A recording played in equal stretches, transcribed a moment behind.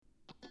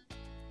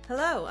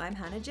Hello, I'm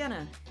Hannah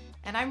Jenner.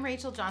 And I'm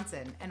Rachel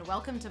Johnson, and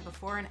welcome to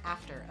Before and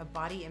After, a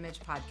body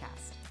image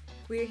podcast.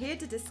 We are here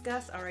to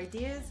discuss our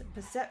ideas,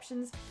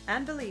 perceptions,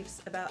 and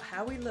beliefs about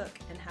how we look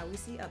and how we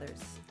see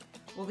others.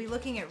 We'll be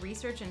looking at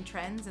research and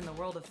trends in the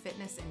world of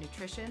fitness and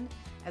nutrition,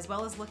 as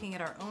well as looking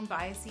at our own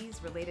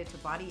biases related to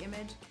body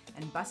image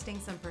and busting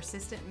some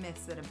persistent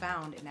myths that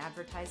abound in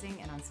advertising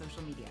and on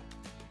social media.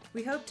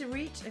 We hope to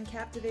reach and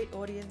captivate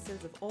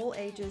audiences of all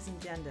ages and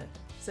gender.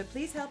 So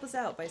please help us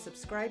out by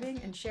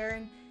subscribing and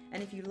sharing.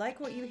 And if you like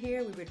what you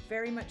hear, we would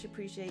very much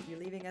appreciate you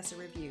leaving us a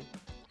review.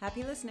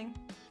 Happy listening.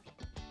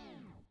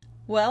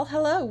 Well,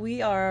 hello.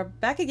 We are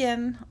back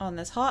again on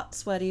this hot,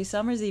 sweaty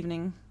summer's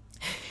evening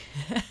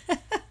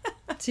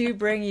to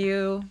bring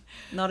you,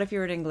 not if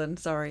you're in England,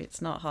 sorry,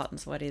 it's not hot and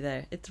sweaty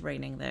there. It's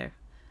raining there.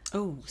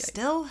 Oh,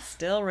 still?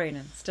 Still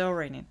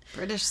raining.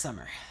 British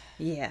summer.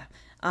 Yeah.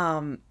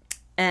 And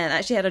I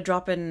actually had a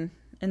drop in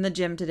the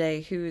gym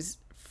today who's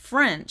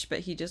French,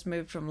 but he just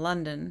moved from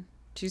London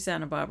to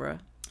Santa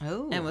Barbara.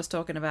 Oh. And was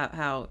talking about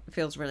how it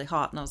feels really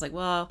hot. And I was like,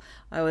 well,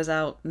 I was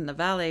out in the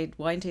valley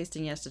wine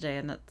tasting yesterday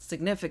and that's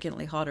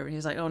significantly hotter. And he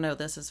was like, oh no,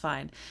 this is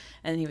fine.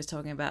 And he was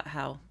talking about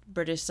how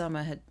British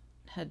summer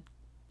had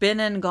been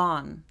and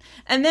gone.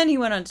 And then he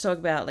went on to talk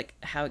about like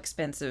how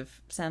expensive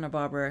Santa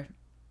Barbara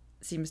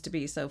seems to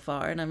be so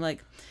far. And I'm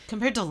like,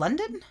 compared to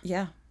London?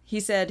 Yeah.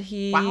 He said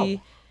Wow.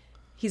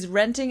 He's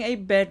renting a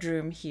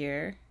bedroom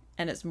here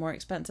and it's more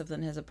expensive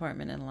than his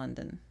apartment in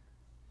London.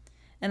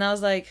 And I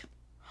was like,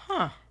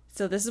 huh.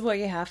 So this is what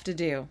you have to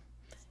do.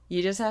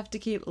 You just have to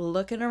keep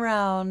looking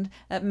around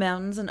at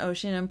mountains and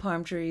ocean and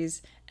palm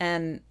trees.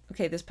 And,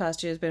 okay, this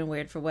past year has been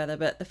weird for weather,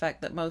 but the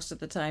fact that most of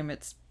the time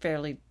it's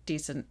fairly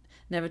decent.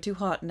 Never too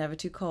hot, never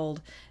too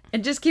cold.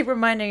 And just keep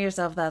reminding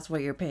yourself that's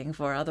what you're paying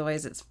for.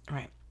 Otherwise it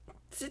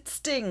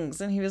stings.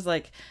 And he was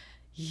like,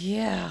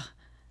 yeah.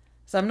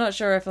 So I'm not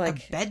sure if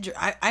like... A bedroom.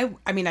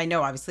 I mean, I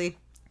know obviously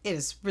it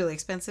is really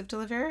expensive to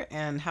live here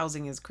and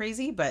housing is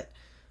crazy, but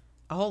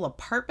a whole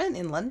apartment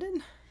in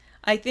London?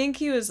 I think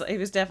he was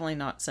definitely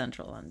not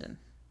central London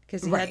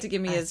because he had to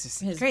give me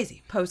his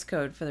crazy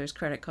postcode for his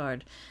credit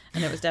card,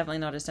 and it was definitely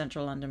not a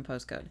central London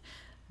postcode.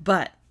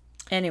 But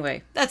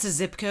anyway, that's a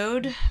zip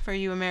code for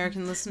you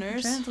American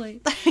listeners.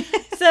 Translate.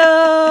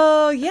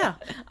 So yeah,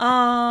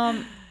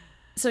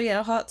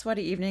 hot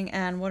sweaty evening,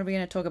 and what are we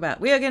going to talk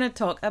about? We are going to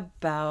talk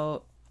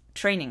about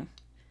training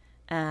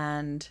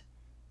and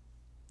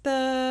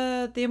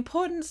the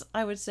importance,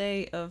 I would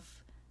say,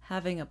 of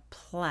having a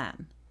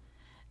plan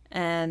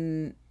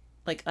and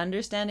like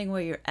understanding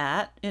where you're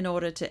at in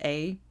order to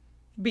A,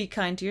 be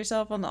kind to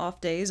yourself on the off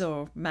days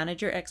or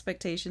manage your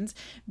expectations.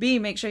 B,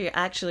 make sure you're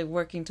actually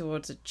working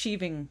towards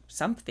achieving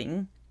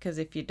something. Because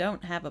if you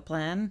don't have a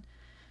plan,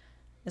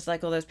 it's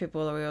like all those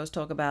people that we always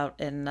talk about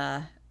in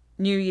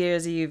New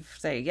Year's Eve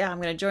say, yeah, I'm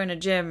going to join a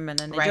gym. And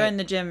then they join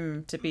the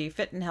gym to be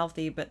fit and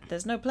healthy, but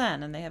there's no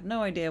plan and they have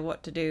no idea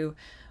what to do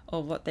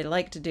or what they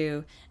like to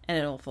do. And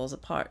it all falls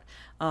apart.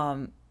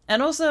 And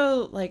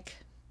also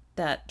like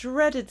that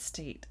dreaded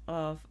state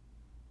of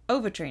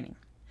overtraining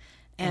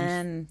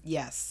and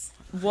yes,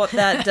 what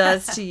that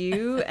does to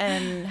you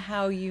and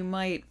how you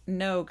might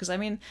know. Because I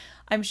mean,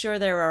 I'm sure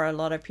there are a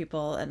lot of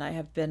people, and I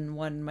have been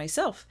one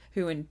myself,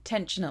 who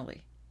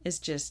intentionally is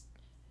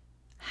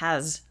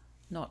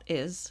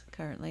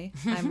currently.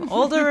 I'm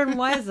older and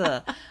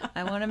wiser.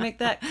 I want to make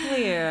that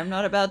clear. I'm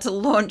not about to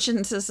launch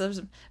into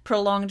some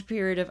prolonged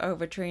period of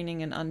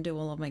overtraining and undo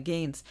all of my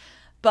gains.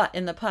 But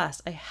in the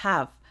past, I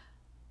have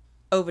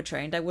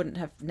overtrained. I wouldn't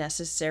have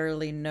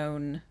necessarily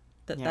known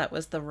that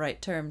was the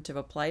right term to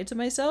apply to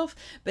myself,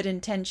 but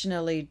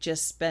intentionally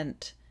just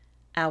spent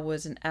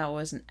hours and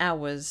hours and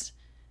hours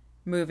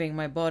moving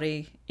my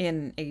body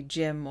in a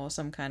gym or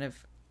some kind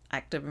of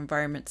active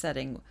environment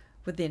setting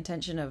with the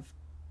intention of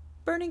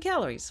burning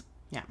calories.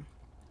 Yeah.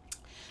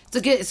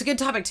 It's a good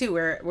topic too,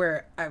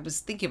 where I was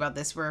thinking about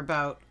this. We're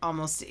about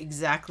almost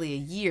exactly a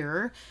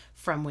year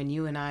from when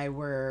you and I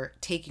were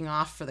taking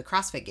off for the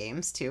CrossFit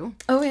Games too.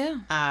 Oh yeah.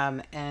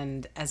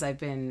 And as I've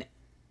been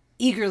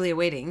eagerly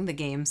awaiting the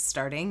games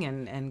starting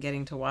and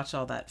getting to watch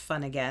all that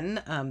fun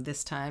again,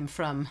 this time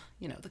from,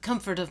 the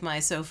comfort of my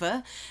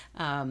sofa,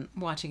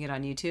 watching it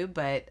on YouTube,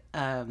 but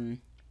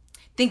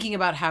thinking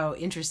about how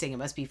interesting it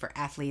must be for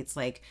athletes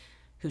like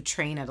who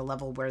train at a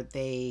level where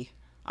they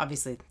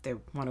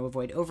want to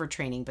avoid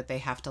overtraining, but they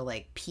have to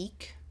like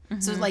peak.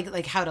 Mm-hmm. So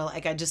like how to,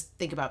 like, I just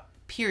think about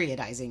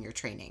periodizing your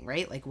training,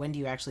 right? Like when do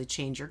you actually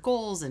change your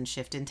goals and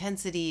shift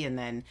intensity and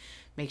then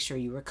make sure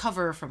you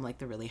recover from like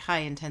the really high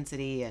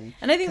intensity, and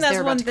I think that's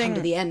they're one about thing to come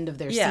to the end of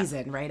their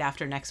season right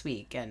after next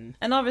week, and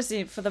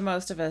obviously for the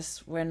most of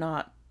us, we're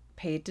not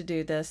paid to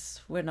do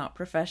this. We're not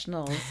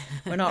professionals.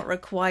 We're not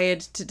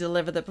required to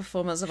deliver the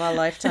performance of our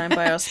lifetime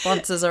by our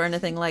sponsors or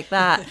anything like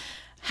that.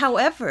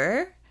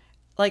 However,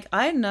 like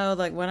I know,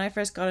 like when I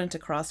first got into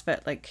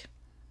CrossFit, like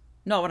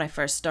not when I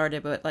first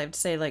started, but I'd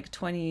say like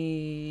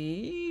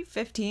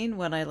 2015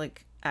 when I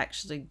like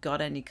actually got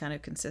any kind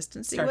of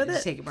consistency with it.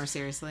 To take it more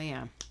seriously,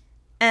 yeah.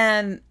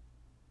 And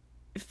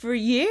for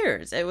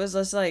years, it was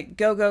just like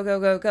go, go, go,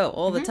 go, go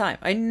all the Mm-hmm. time.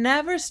 I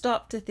never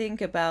stopped to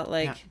think about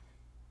like, Yeah.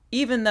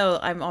 even though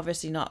I'm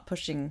obviously not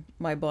pushing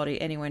my body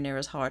anywhere near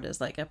as hard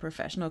as like a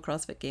professional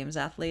CrossFit Games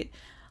athlete,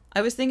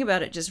 I was thinking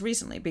about it just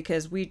recently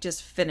because we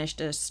just finished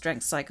a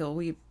strength cycle.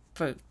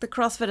 For the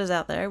CrossFitters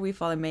out there, we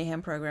follow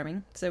Mayhem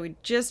programming. So we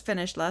just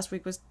finished, last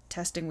week was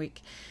testing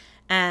week.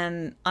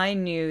 And I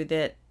knew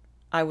that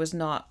I was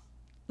not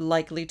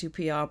likely to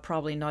PR,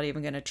 probably not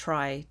even going to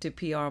try to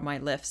PR my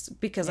lifts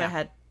because I Yeah.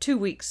 had 2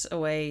 weeks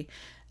away,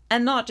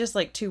 and not just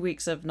like 2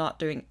 weeks of not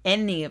doing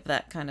any of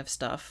that kind of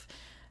stuff,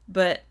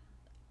 but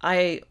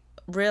I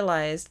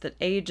realized that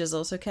age is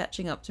also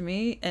catching up to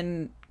me,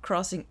 and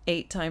crossing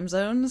 8 time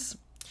zones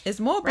is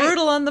more Right.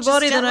 brutal on the Just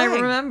body jet than I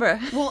lag. remember.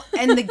 Well,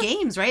 and the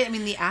games, right? I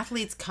mean, the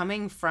athletes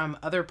coming from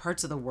other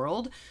parts of the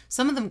world,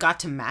 some of them got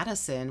to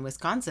Madison,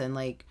 Wisconsin,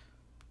 like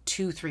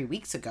 2-3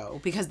 weeks ago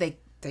because they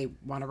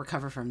want to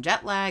recover from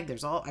jet lag.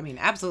 There's all, I mean,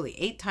 absolutely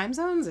 8 time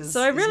zones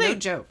So I is really, no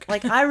joke.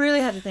 like, I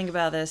really had to think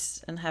about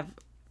this and have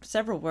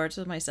several words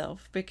with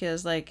myself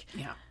because, like,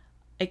 Yeah.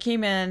 I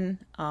came in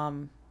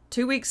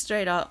 2 weeks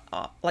straight off,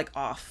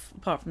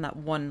 apart from that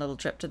one little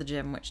trip to the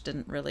gym, which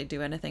didn't really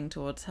do anything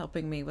towards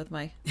helping me with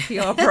my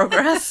PR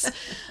progress.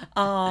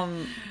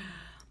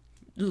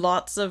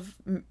 Lots of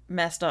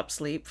messed up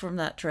sleep from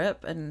that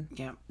trip and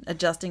Yeah.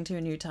 adjusting to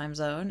a new time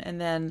zone, and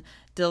then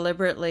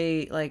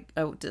deliberately like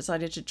I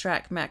decided to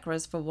track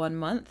macros for 1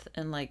 month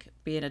and like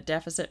be in a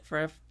deficit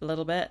for a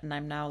little bit, and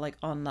I'm now like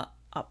on the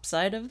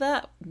upside of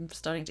that. I'm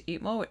starting to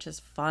eat more, which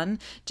is fun,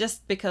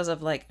 just because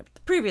of like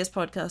the previous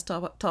podcast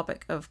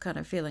topic of kind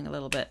of feeling a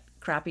little bit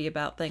crappy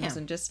about things, Yeah.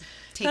 and just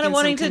Taking kind of some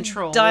wanting to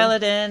control. dial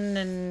it in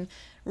and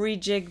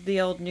rejig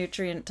the old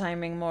nutrient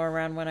timing more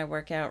around when I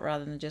work out,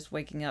 rather than just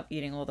waking up,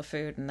 eating all the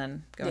food, and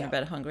then going Yeah. to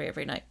bed hungry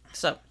every night.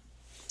 So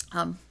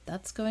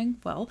that's going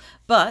well.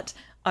 But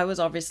I was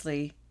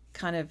obviously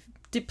kind of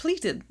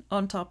depleted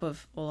on top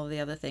of all of the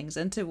other things.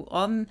 And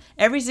on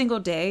every single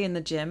day in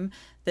the gym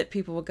that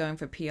people were going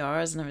for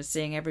PRs, and I was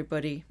seeing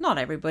everybody, not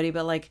everybody,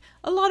 but like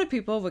a lot of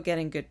people were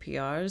getting good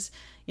PRs.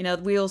 You know,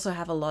 we also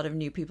have a lot of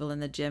new people in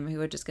the gym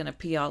who are just going to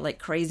PR like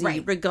crazy,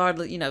 Right.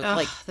 regardless, you know, Ugh,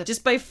 like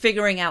just by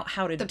figuring out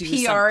how to The do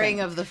PRing something.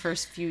 of the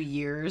first few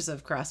years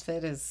of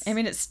CrossFit is. I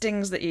mean, it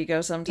stings the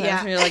ego sometimes. Yeah.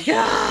 And you're like,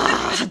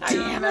 ah, I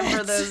damn remember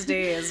it. those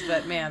days,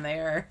 but man, they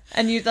are.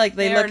 And you like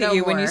they They look are at no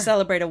you when you more.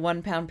 celebrate a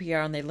 1 pound PR,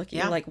 and they look at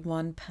Yeah. you like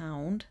 1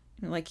 pound.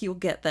 You're like, you'll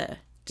get there.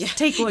 Just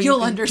take what You'll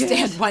you can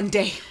understand get. one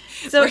day.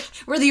 So-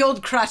 we're the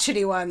old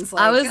crotchety ones.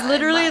 Like, I was in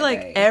literally my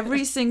like day.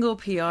 every single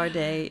PR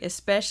day,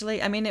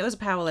 especially, I mean, it was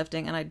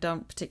powerlifting, and I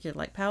don't particularly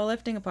like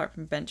powerlifting apart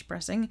from bench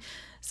pressing.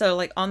 So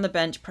like on the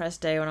bench press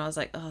day when I was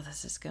like, oh,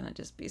 this is going to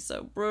just be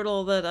so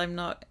brutal that I'm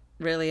not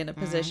really in a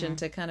position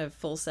to kind of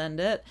full send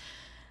it.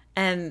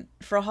 And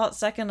for a hot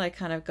second, I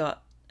kind of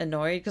got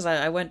annoyed because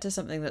I went to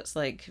something that's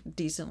like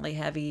decently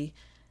heavy,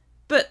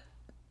 but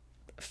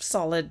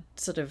solid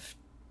sort of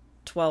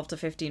 12 to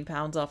 15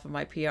 pounds off of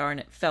my PR, and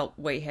it felt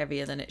way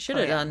heavier than it should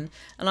have yeah. done.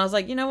 And I was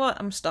like, you know what?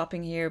 I'm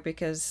stopping here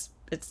because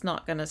it's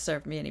not going to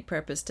serve me any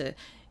purpose to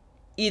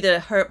either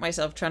hurt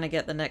myself trying to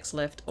get the next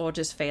lift or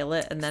just fail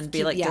it and then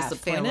be like fail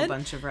disappointed. a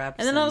bunch of reps.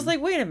 And then I was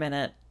like, wait a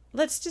minute.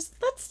 Let's just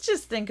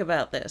think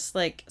about this.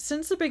 Like,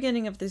 since the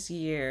beginning of this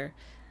year,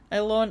 I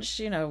launched,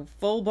 you know,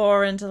 full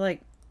bore into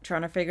like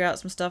trying to figure out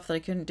some stuff that I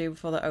couldn't do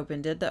before the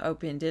Open. Did the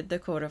Open, did the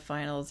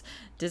quarterfinals,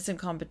 did some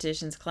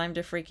competitions, climbed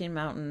a freaking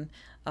mountain,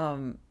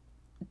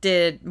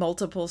 did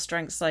multiple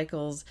strength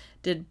cycles,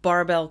 did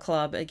barbell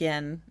club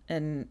again,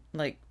 and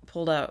like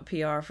pulled out a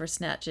PR for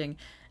snatching.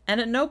 And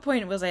at no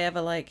point was I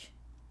ever like,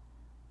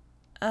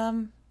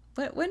 when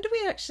do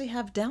we actually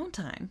have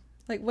downtime?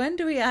 Like, when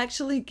do we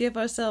actually give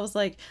ourselves,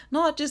 like,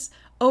 not just,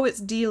 oh, it's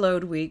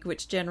deload week,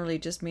 which generally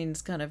just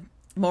means kind of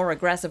more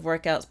aggressive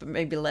workouts, but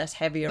maybe less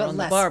heavier on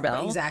the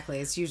barbell. Exactly.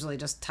 It's usually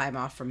just time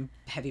off from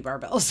heavy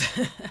barbells.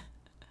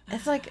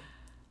 It's like,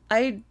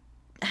 I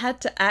had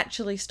to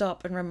actually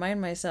stop and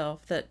remind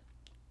myself that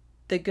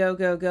the go,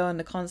 go, go and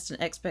the constant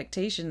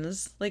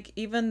expectations, like,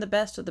 even the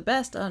best of the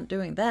best aren't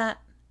doing that.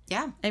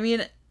 Yeah. I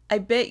mean, I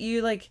bet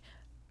you, like,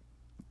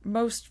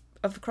 most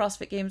of the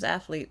CrossFit Games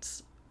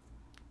athletes,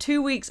 2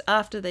 weeks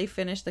after they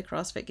finish the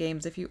CrossFit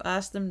Games, if you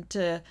ask them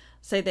to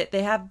say that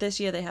they have this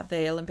year, they have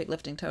the Olympic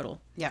lifting total.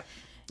 Yeah.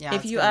 Yeah.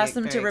 If you ask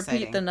them to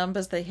repeat the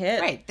numbers they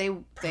hit, right, they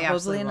probably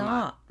absolutely will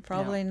not.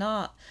 Probably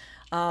not.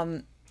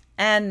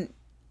 And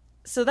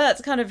so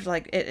that's kind of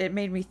like, it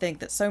made me think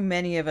that so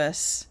many of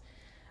us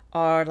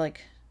are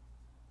like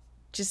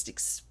just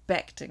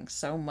expecting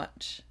so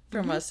much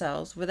from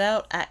ourselves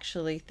without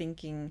actually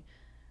thinking,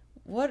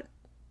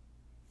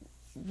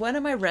 when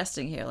am I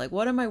resting here? Like,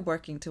 what am I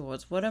working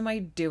towards? What am I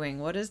doing?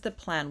 What is the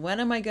plan? When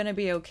am I going to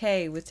be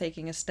okay with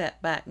taking a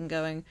step back and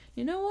going,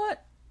 you know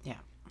what? Yeah.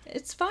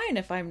 It's fine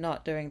if I'm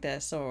not doing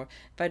this, or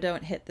if I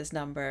don't hit this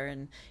number,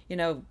 and, you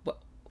know,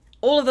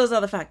 all of those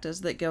other factors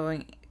that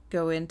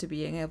go into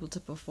being able to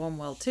perform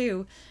well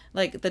too.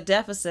 Like, the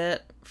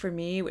deficit for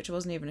me, which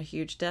wasn't even a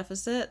huge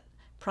deficit,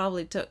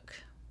 probably took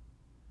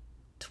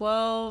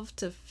 12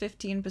 to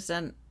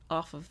 15%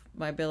 off of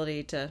my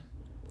ability to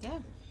Yeah.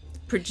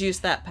 produce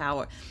that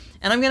power.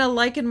 And I'm going to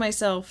liken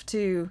myself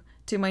to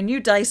my new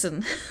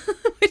Dyson,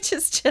 which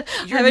is just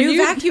Your new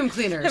vacuum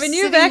cleaner. I have a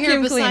new sitting vacuum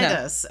here beside cleaner.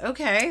 us.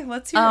 Okay,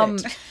 let's hear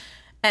it.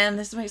 And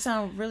this might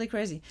sound really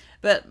crazy,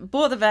 but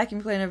bought the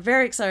vacuum cleaner,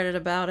 very excited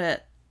about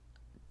it,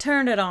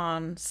 turned it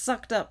on,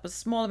 sucked up a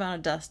small amount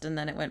of dust, and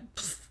then it went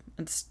poof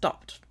and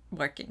stopped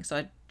working. So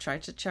I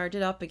tried to charge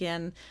it up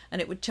again, and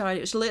it would charge.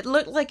 It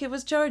looked like it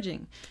was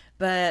charging,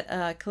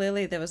 but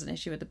clearly there was an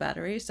issue with the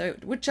battery. So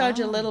it would charge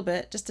a little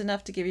bit, just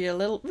enough to give you a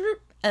little,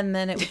 and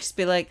then it would just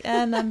be like,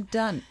 and I'm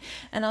done.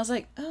 And I was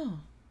like, oh,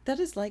 that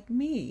is like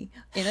me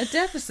in a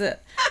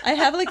deficit. I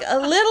have like a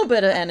little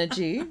bit of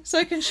energy, so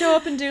I can show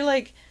up and do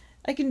like,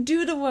 I can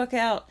do the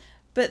workout.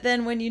 But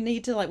then when you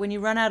need to, like, when you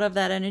run out of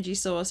that energy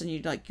source and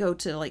you like go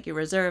to like your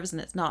reserves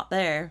and it's not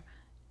there,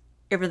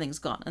 everything's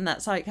gone. And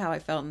that's like how I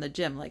felt in the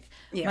gym. Like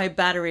my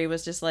battery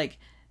was just like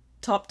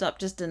topped up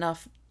just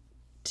enough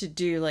to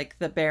do like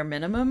the bare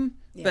minimum.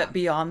 Yeah. But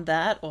beyond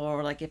that,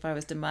 or like if I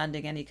was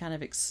demanding any kind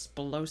of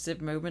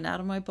explosive movement out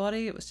of my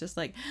body, it was just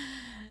like,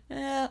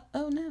 oh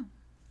no.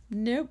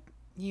 Nope.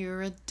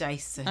 You're a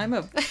Dyson. I'm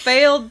a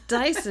failed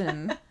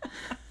Dyson.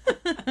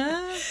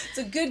 It's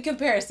a good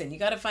comparison. You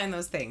got to find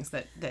those things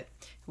that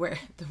where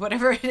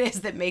whatever it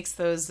is that makes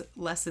those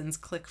lessons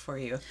click for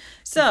you.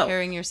 So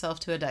comparing yourself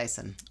to a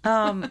Dyson.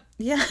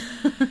 Yeah.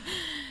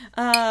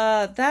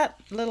 That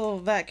little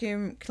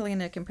vacuum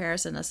cleaner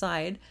comparison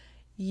aside,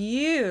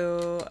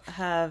 you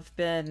have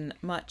been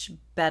much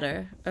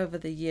better over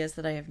the years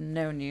that I have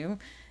known you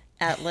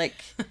at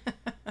like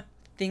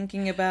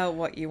thinking about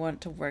what you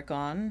want to work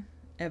on,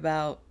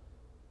 about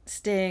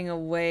staying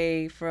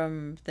away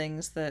from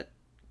things that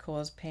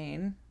cause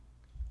pain.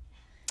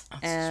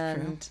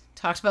 That's true.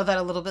 Talked about that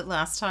a little bit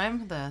last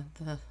time, the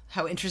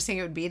how interesting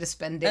it would be to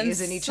spend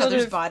days in each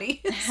other's bodies.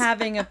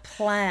 Having a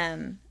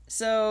plan.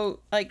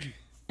 So, like,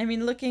 I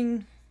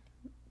mean,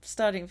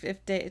 starting,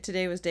 if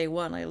today was day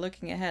one, like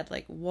looking ahead,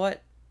 like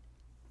what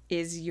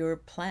is your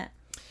plan?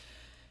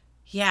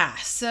 Yeah,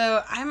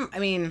 so I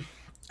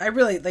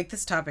really like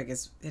this topic.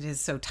 It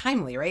is so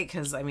timely, right?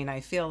 Because I mean,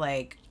 I feel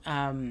like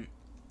I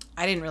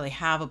didn't really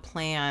have a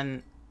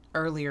plan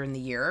earlier in the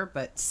year,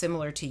 but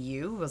similar to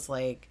you, was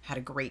like had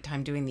a great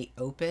time doing the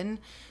open,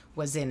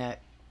 was in a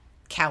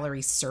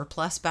calorie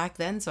surplus back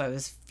then, so I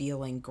was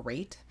feeling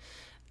great.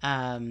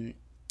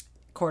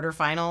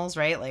 Quarterfinals,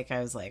 right? Like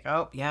I was like,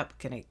 oh, yep,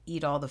 gonna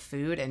eat all the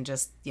food and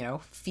just,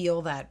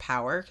 feel that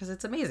power, because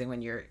it's amazing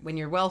when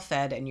you're well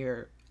fed and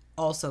you're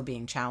also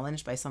being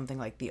challenged by something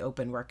like the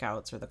open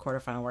workouts or the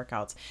quarterfinal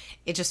workouts.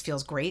 It just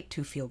feels great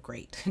to feel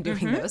great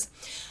doing those.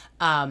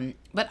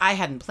 But I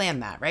hadn't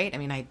planned that, right? I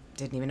mean, I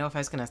didn't even know if I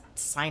was going to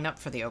sign up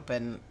for the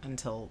open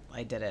until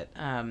I did it.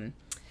 And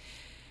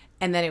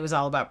then it was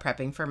all about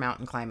prepping for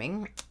mountain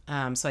climbing.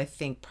 So I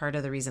think part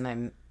of the reason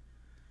I'm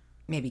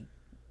maybe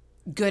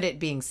good at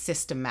being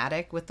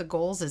systematic with the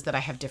goals is that I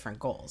have different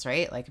goals,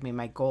 right? Like, I mean,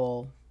 my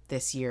goal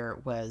this year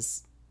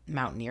was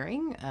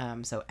mountaineering.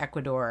 So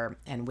Ecuador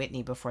and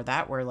Whitney before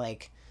that were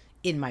like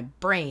in my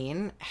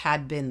brain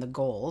had been the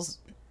goals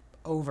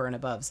over and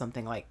above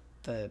something like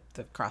the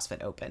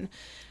CrossFit Open.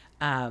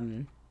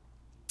 And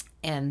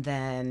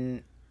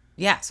then,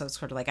 so it's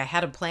sort of like I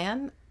had a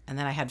plan and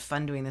then I had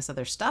fun doing this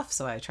other stuff.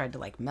 So I tried to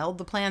like meld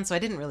the plan. So I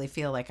didn't really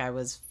feel like I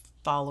was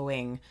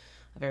following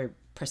a very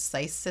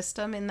precise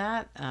system in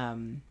that.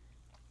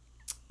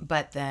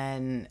 But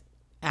then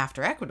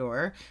after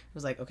Ecuador, it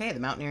was like, okay, the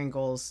mountaineering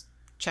goals,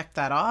 check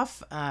that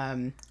off.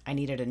 I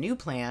needed a new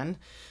plan.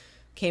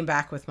 Came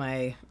back with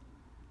a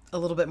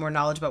little bit more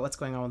knowledge about what's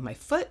going on with my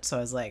foot. So I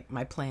was like,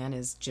 my plan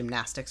is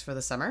gymnastics for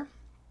the summer.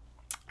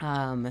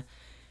 And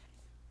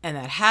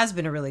that has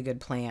been a really good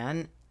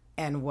plan.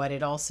 And what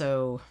it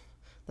also,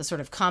 the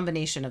sort of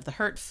combination of the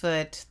hurt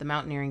foot, the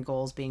mountaineering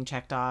goals being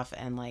checked off,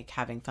 and like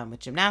having fun with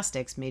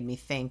gymnastics made me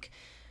think,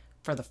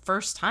 for the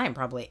first time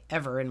probably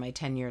ever in my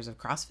 10 years of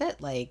CrossFit,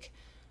 like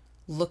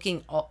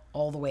looking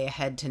all the way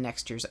ahead to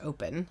next year's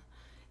open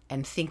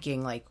and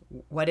thinking like,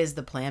 what is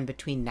the plan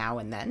between now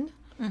and then?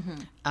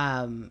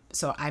 Mm-hmm.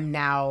 So I'm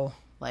now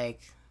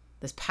like,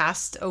 this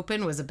past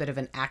open was a bit of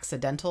an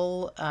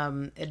accidental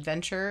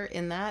adventure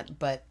in that,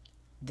 but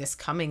this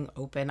coming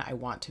open, I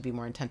want to be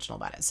more intentional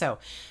about it. So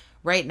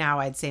right now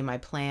I'd say my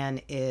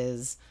plan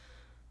is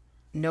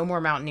no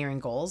more mountaineering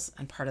goals.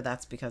 And part of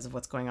that's because of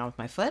what's going on with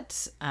my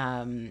foot.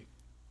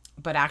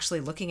 But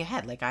actually looking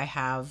ahead, like I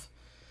have,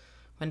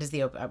 when does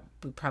the open,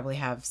 we probably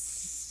have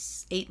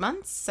 8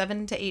 months,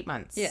 7 to 8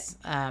 months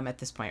at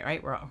this point,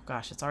 right?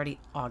 It's already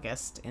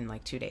August in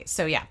like 2 days.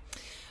 So yeah.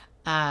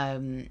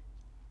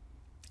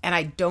 And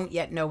I don't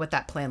yet know what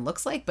that plan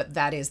looks like, but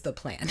that is the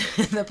plan.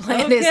 The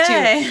plan is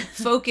to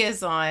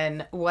focus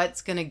on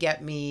what's going to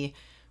get me,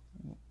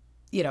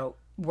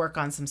 work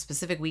on some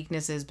specific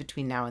weaknesses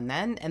between now and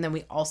then. And then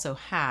we also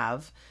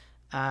have,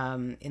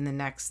 in the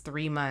next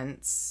 3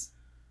 months,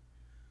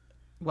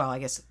 I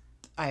guess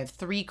I have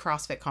 3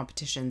 CrossFit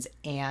competitions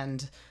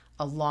and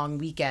a long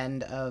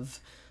weekend of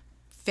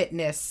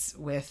fitness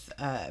with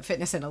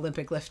fitness and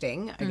Olympic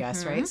lifting, I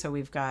guess, right? So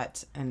we've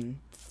got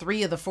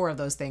 3 of the 4 of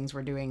those things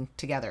we're doing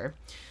together.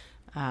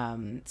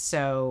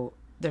 So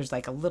there's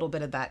like a little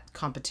bit of that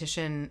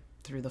competition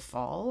through the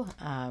fall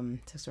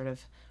to sort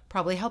of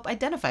probably help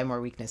identify more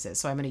weaknesses.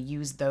 So I'm going to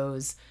use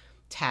those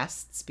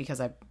tests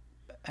because I'm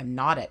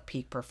not at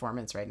peak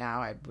performance right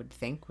now, I would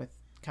think, with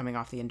coming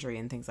off the injury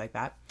and things like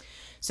that.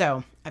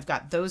 So I've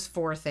got those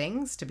 4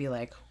 things to be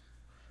like,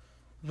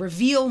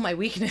 reveal my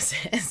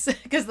weaknesses,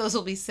 because those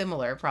will be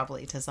similar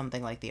probably to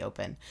something like the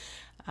Open.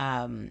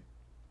 And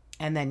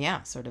then,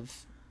 yeah, sort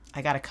of,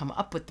 I got to come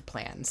up with the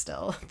plan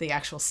still, the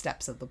actual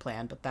steps of the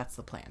plan, but that's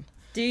the plan.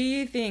 Do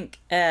you think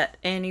at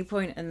any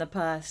point in the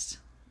past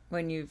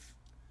when you've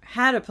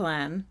had a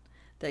plan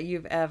that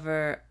you've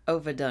ever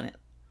overdone it?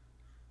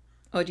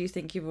 Or do you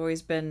think you've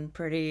always been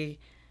pretty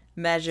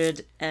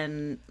measured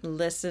and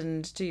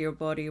listened to your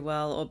body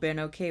well, or been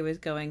okay with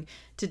going,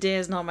 today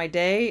is not my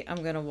day,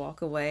 I'm going to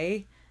walk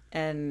away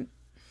and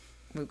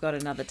we've got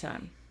another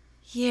time?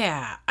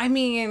 Yeah, I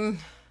mean,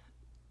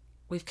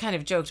 we've kind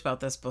of joked about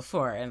this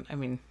before, and I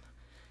mean,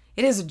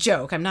 it is a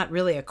joke. I'm not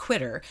really a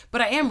quitter, but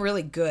I am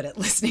really good at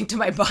listening to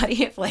my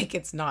body if like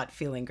it's not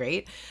feeling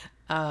great.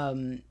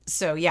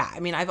 So yeah, I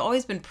mean, I've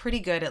always been pretty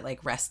good at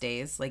like rest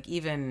days. Like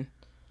even,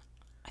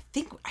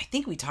 I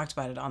think we talked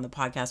about it on the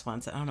podcast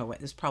once. I don't know what,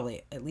 it was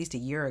probably at least a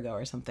year ago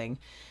or something.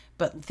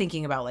 But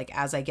thinking about like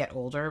as I get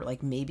older,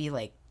 like maybe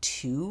like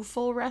 2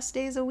 full rest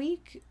days a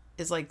week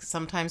is like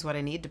sometimes what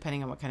I need,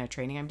 depending on what kind of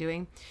training I'm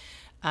doing.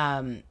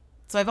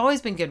 So I've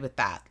always been good with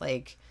that.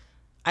 Like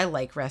I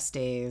like rest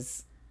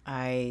days.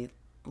 I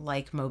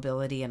like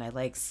mobility and I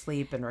like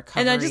sleep and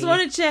recovery. And I just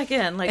want to check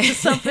in. Like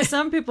for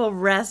some people,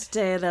 rest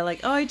day, they're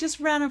like, oh, I just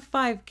ran a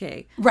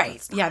 5K.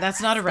 Right. Yeah,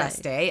 that's not a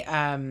rest day.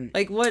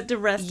 Like what do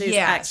rest days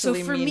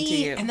actually so for mean me, to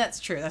you? and that's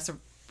true. That's a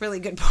really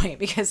good point,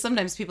 because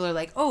sometimes people are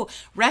like, oh,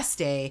 rest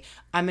day,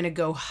 I'm going to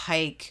go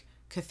hike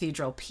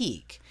Cathedral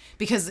Peak.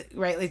 Because,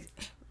 right, like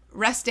a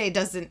rest day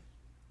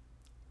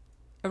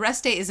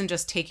isn't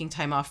just taking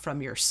time off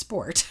from your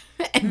sport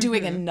and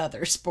doing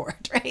another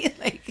sport, right?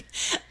 Like,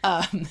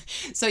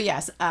 so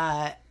yes,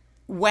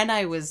 when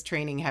I was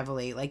training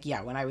heavily, like,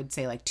 yeah, when I would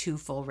say like 2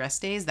 full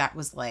rest days, that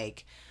was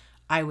like,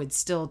 I would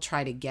still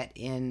try to get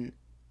in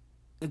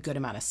a good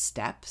amount of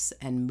steps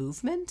and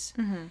movement,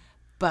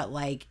 but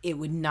like, it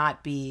would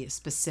not be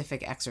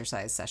specific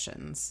exercise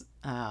sessions.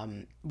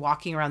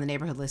 Walking around the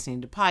neighborhood,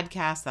 listening to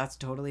podcasts, that's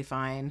totally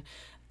fine.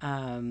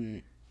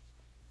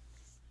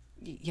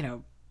 You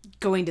know,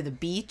 going to the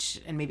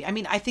beach and maybe, I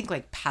mean, I think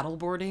like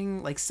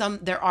paddleboarding, like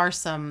there are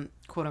some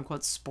quote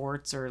unquote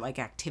sports or like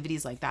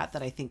activities like that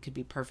I think could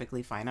be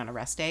perfectly fine on a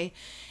rest day.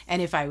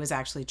 And if I was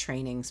actually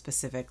training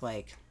specific,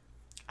 like,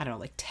 I don't know,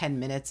 like 10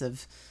 minutes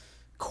of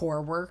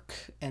core work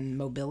and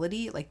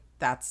mobility, like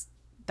that's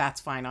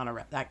fine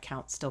on that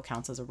still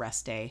counts as a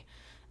rest day.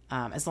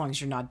 As long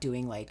as you're not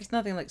doing like, it's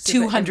nothing like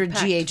 200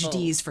 impactful.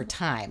 GHDs for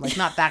time, like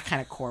not that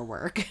kind of core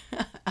work.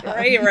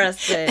 Great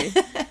rest day.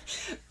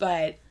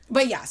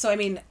 But yeah, so I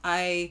mean,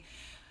 I'm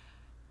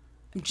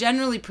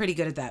generally pretty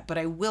good at that, but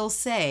I will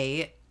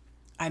say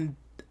I'm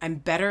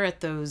better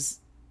at those,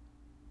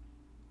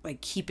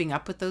 like keeping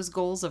up with those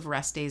goals of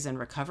rest days and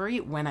recovery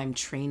when I'm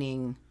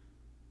training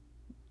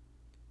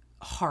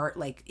hard,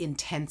 like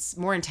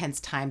more intense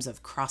times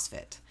of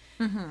CrossFit.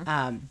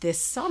 This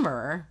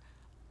summer,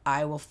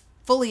 I will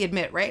fully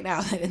admit right now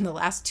that in the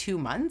last 2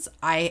 months,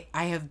 I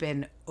have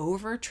been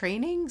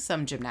overtraining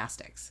some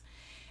gymnastics.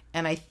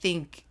 And I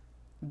think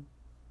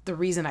the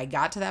reason I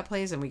got to that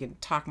place, and we can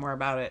talk more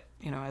about it,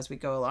 you know, as we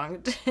go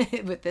along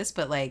with this,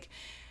 but like,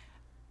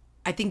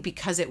 I think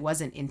because it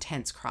wasn't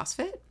intense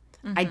CrossFit,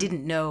 I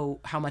didn't know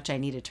how much I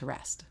needed to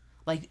rest.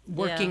 Like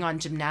working on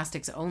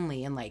gymnastics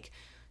only and like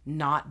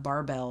not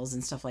barbells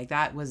and stuff like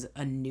that was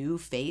a new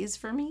phase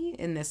for me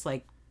in this,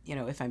 like, you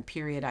know, if I'm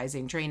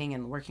periodizing training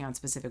and working on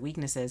specific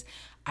weaknesses,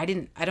 I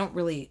don't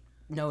really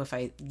know if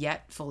I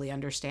yet fully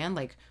understand,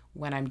 like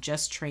when I'm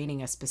just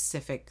training a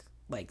specific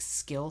like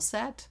skill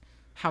set,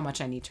 how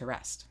much I need to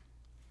rest.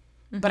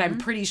 But I'm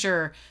pretty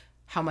sure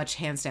how much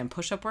handstand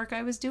push-up work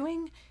I was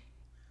doing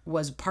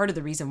was part of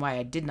the reason why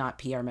I did not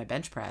PR my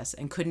bench press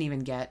and couldn't even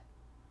get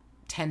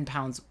 10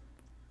 pounds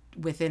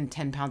within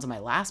 10 pounds of my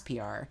last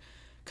PR.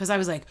 Because I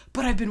was like,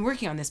 but I've been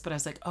working on this. But I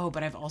was like, oh,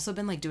 but I've also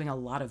been like doing a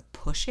lot of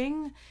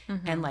pushing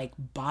and like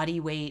body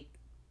weight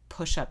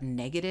push-up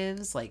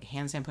negatives, like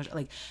handstand push,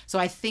 like, so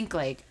I think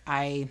like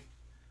I'm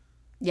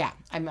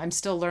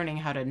still learning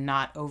how to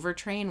not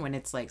overtrain when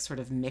it's like sort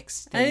of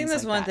mixed things. I think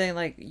that's like one that. thing,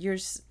 like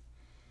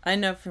I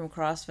know from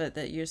CrossFit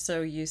that you're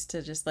so used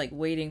to just like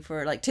waiting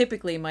for, like,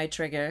 typically my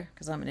trigger,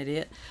 because I'm an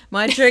idiot,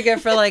 my trigger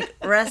for like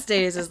rest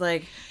days is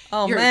like,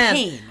 oh You're man,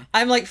 in pain.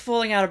 I'm like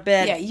falling out of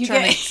bed,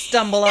 trying to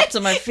stumble up to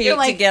my feet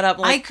like, to get up.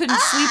 Like, I couldn't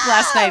sleep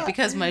last night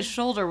because my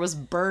shoulder was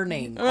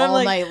burning all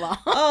like, night long.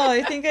 Oh,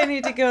 I think I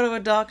need to go to a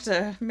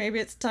doctor. Maybe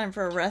it's time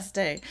for a rest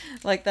day.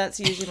 Like, that's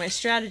usually my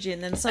strategy.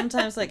 And then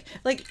sometimes like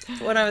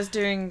when I was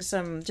doing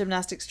some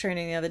gymnastics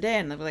training the other day,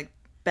 and they were like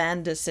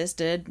band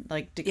assisted,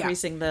 like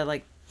decreasing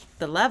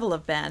the level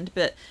of band,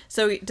 but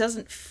so it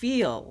doesn't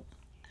feel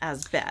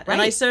as bad. Right.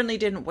 And I certainly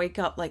didn't wake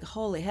up like,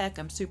 holy heck,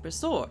 I'm super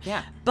sore.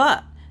 Yeah.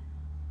 But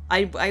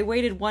I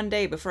waited one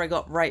day before I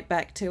got right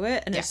back to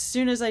it. And Yeah. as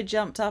soon as I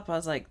jumped up, I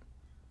was like,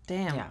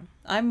 damn, Yeah.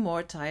 I'm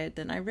more tired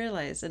than I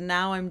realized. And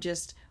now I'm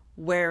just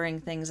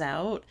wearing things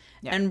out.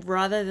 Yeah. And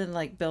rather than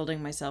like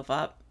building myself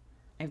up,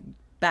 I'm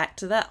back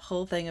to that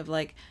whole thing of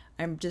like,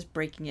 I'm just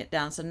breaking it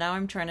down. So now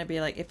I'm trying to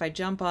be like, if I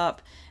jump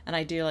up and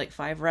I do like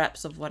 5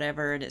 reps of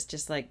whatever, and it's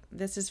just like,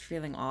 this is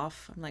feeling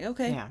off. I'm like,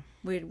 okay, Yeah.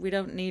 we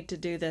don't need to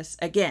do this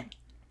again.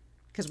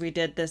 Because we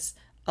did this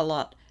a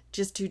lot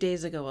just 2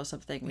 days ago or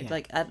something. We'd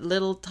like at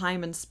little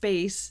time and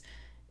space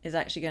is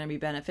actually going to be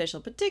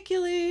beneficial,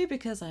 particularly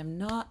because I'm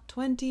not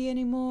 20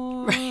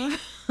 anymore. Right.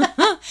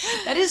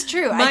 That is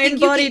true. Mind I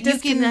think body you can,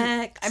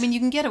 disconnect. I mean, you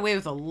can get away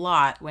with a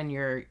lot when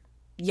you're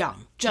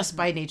young, just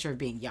by nature of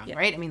being young,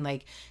 right? I mean,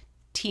 like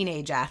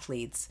teenage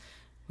athletes,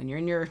 when you're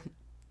in your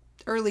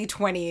early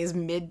 20s,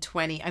 mid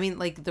 20s, I mean,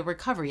 like the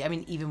recovery, I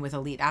mean, even with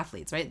elite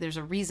athletes, right? There's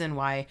a reason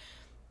why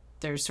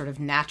there's sort of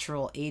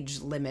natural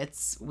age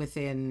limits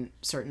within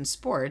certain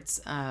sports.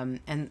 And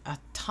a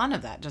ton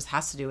of that just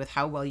has to do with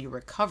how well you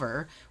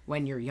recover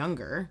when you're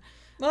younger.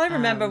 Well, I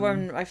remember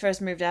when I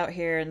first moved out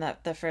here and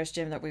that the first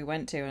gym that we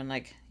went to, and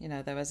like, you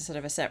know, there was sort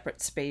of a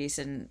separate space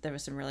and there were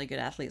some really good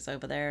athletes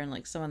over there, and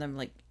like some of them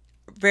like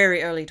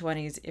very early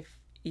 20s, if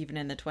even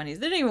in the 20s,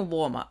 they didn't even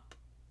warm up.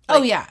 Like,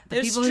 oh yeah,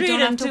 they're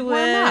straight into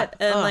it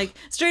and like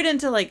straight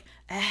into like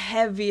a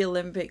heavy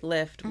Olympic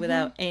lift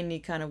without any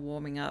kind of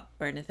warming up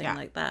or anything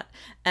like that.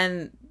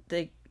 And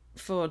they,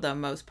 for the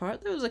most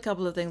part, there was a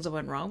couple of things that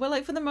went wrong, but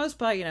like for the most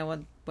part, you know,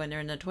 when they're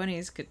in their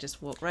 20s, could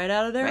just walk right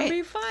out of there and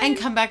be fine, and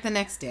come back the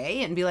next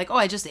day and be like, oh,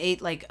 I just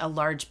ate like a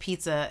large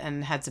pizza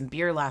and had some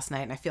beer last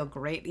night and I feel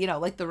great. You know,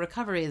 like the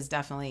recovery is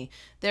definitely,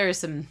 there is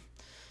some.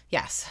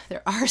 Yes,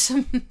 there are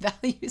some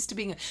values to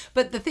being,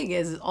 but the thing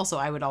is also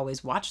I would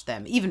always watch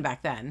them, even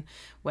back then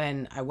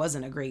when I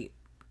wasn't a great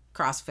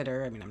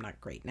CrossFitter. I mean, I'm not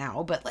great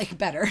now, but like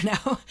better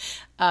now.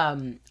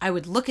 I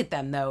would look at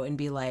them though and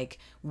be like,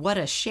 what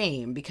a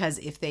shame, because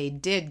if they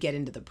did get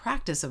into the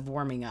practice of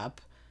warming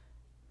up,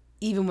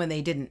 even when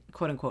they didn't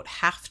quote unquote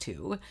have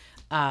to,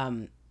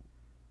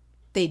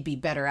 they'd be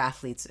better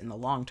athletes in the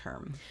long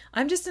term.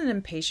 I'm just an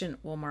impatient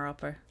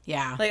warmer-upper.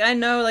 Yeah. Like, I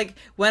know, like,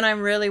 when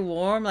I'm really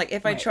warm, like,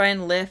 if I try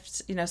and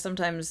lift, you know,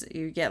 sometimes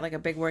you get, like, a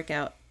big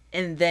workout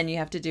and then you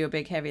have to do a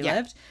big, heavy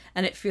lift,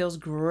 and it feels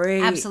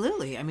great.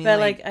 Absolutely. I mean, but,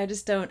 like, I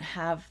just don't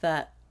have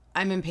that.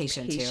 I'm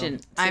impatient too.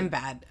 I'm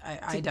bad.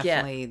 I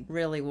definitely get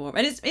really warm.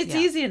 And it's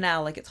easier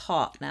now, like, it's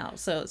hot now.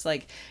 So it's,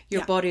 like,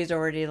 your body's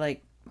already,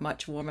 like,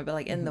 much warmer. But,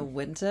 like, in the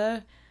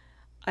winter,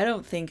 I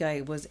don't think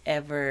I was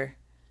ever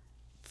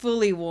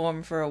fully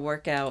warm for a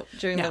workout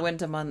during the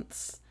winter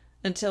months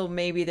until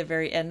maybe the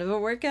very end of a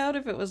workout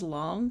if it was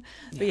long.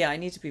 But yeah, I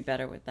need to be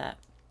better with that.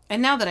 And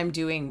now that I'm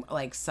doing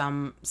like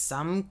some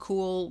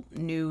cool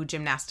new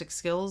gymnastic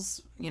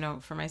skills, you know,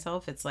 for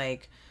myself, it's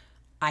like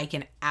I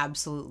can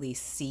absolutely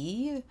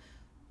see,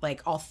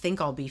 like I'll think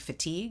I'll be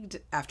fatigued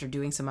after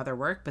doing some other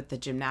work, but the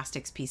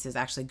gymnastics pieces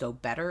actually go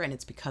better, and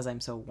it's because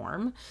I'm so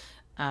warm.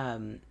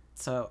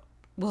 So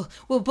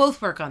we'll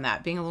both work on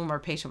that, being a little more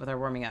patient with our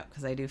warming up,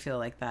 because I do feel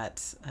like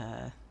that,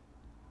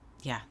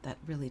 that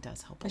really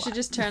does help a lot. I should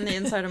just turn the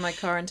inside of my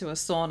car into a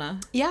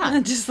sauna. Yeah.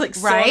 And just like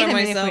sauna right? I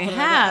mean, myself. if we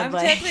I'm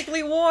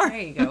technically warm.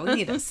 There you go. We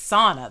need a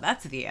sauna.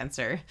 That's the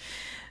answer.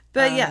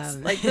 But yes,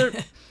 like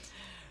the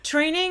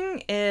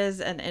training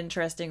is an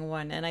interesting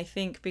one. And I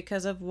think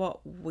because of what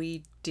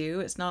we do,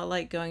 it's not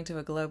like going to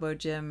a Globo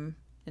gym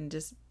and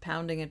just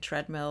pounding a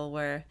treadmill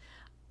where,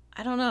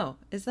 I don't know,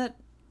 is that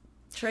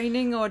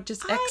training or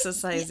just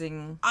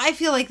exercising? I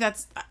feel like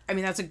that's a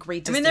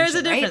great distinction. I mean, there's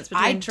a difference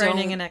between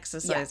training and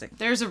exercising. Yeah,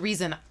 there's a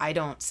reason I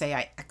don't say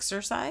I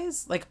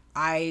exercise. Like,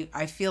 I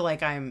feel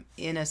like I'm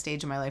in a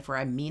stage in my life where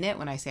I mean it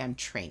when I say I'm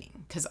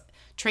training. Because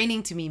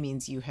training to me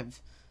means you have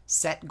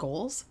set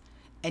goals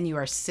and you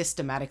are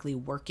systematically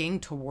working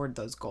toward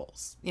those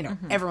goals. You know,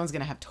 everyone's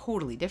going to have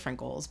totally different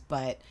goals,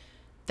 but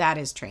that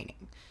is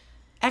training.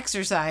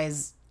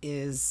 Exercise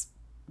is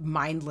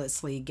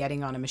mindlessly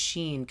getting on a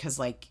machine because,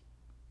 like,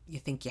 you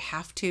think you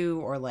have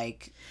to, or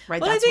like, right?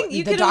 Well, that's I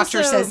think what the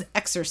doctor says,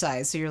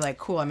 exercise. So you're like,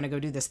 cool, I'm going to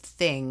go do this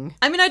thing.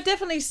 I mean, I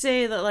definitely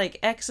say that like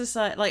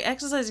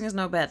exercising is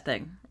no bad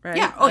thing, right?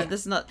 Yeah. Oh, yeah.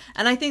 This is not,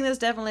 and I think there's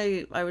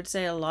definitely, I would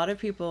say, a lot of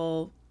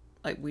people,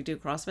 like we do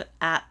CrossFit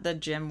at the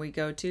gym we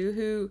go to,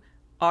 who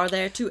are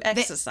there to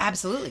exercise.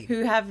 Absolutely.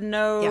 Who have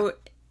no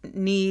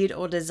need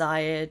or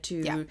desire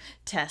to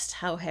test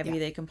how heavy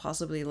they can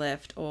possibly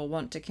lift, or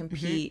want to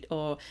compete,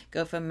 or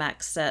go for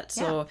max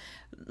sets, or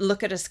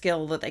look at a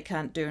skill that they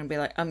can't do and be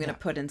like, I'm going to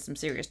put in some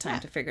serious time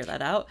to figure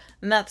that out.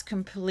 And that's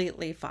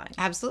completely fine.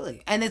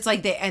 Absolutely. And it's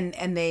like they,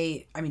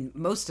 I mean,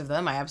 most of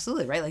them,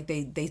 right? Like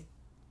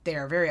they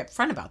are very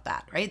upfront about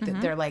that, right?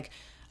 They're like,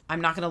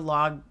 I'm not going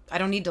to I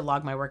don't need to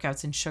log my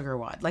workouts in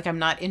SugarWOD. Like, I'm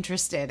not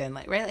interested in,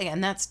 like, right? Like,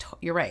 and that's,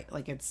 you're right.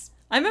 Like, it's,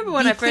 I remember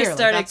when I first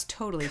started that's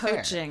totally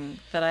coaching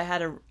that I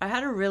had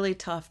a really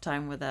tough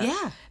time with that.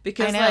 Yeah.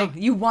 Because, I know. like,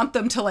 you want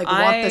them to, like,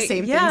 want the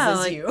same things as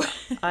like, you.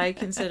 I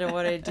consider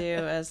what I do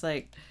as,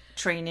 like,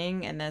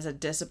 training, and there's a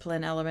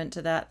discipline element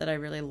to that I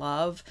really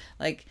love.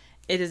 Like,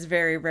 it is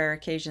very rare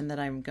occasion that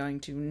I'm going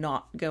to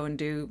not go and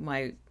do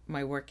my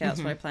workouts,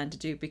 what I plan to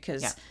do,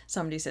 because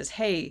somebody says,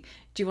 hey,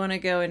 do you want to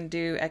go and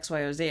do X, Y,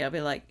 or Z? I'll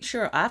be like,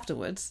 sure,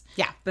 afterwards.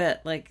 Yeah.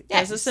 But like,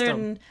 there's a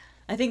certain,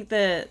 I think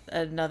the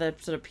another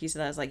sort of piece of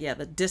that is like,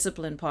 the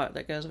discipline part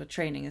that goes with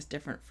training is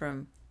different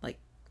from like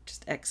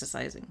just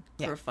exercising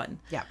for fun.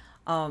 Yeah.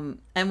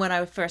 And when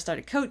I first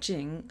started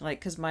coaching, like,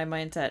 because my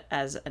mindset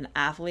as an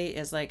athlete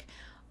is like,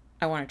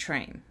 I want to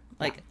train.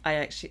 Like,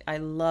 I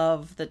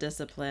love the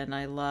discipline.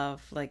 I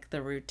love like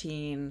the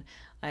routine.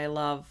 I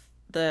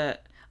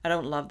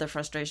don't love the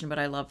frustration, but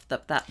I love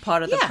that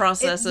part of the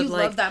process of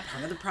like, love that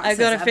part of the process.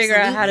 I got to figure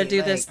out how to do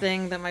like, this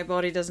thing that my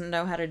body doesn't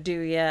know how to do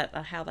yet.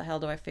 How the hell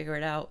do I figure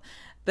it out?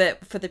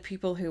 But for the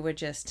people who were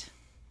just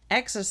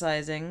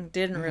exercising,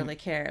 didn't really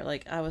care.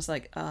 Like, I was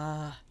like,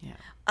 I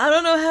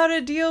don't know how to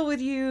deal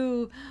with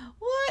you.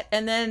 What?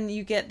 And then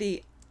you get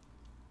the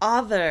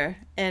other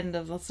end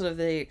of sort of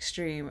the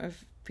extreme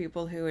of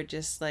people who are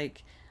just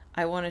like,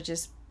 I want to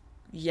just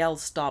yell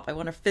stop. I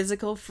want a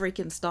physical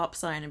freaking stop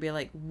sign and be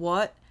like,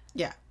 what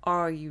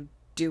are you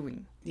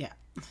doing? Yeah.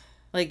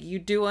 Like, you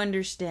do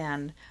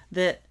understand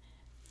that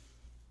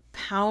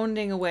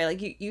pounding away,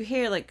 like you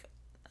hear like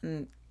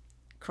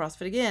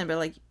CrossFit again, but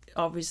like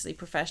obviously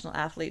professional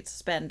athletes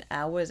spend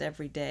hours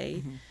every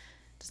day.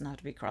 Doesn't have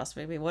to be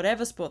CrossFit, but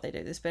whatever sport they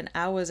do, they spend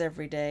hours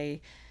every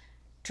day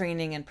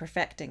training and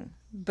perfecting.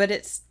 But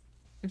it's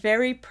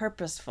very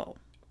purposeful.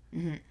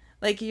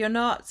 Like, you're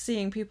not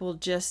seeing people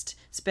just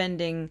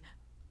spending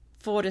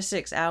 4 to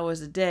 6 hours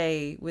a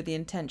day with the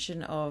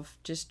intention of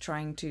just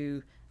trying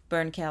to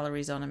burn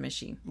calories on a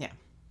machine. Yeah.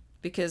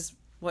 Because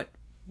what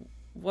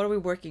are we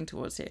working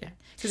towards here?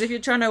 Because if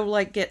you're trying to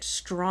like get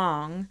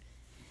strong,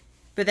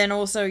 but then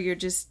also you're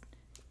just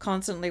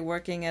constantly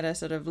working at a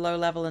sort of low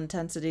level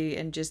intensity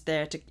and just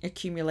there to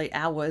accumulate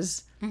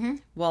hours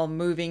while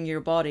moving your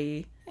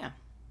body,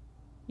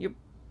 you're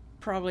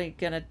probably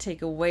going to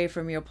take away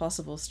from your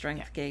possible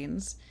strength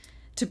gains.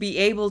 To be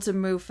able to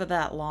move for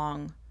that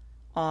long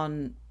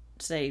on,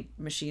 say,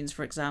 machines,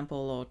 for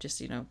example, or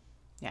just,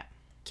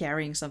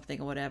 carrying something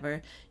or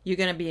whatever, you're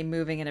going to be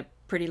moving at a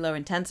pretty low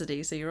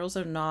intensity. So you're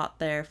also not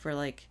there for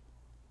like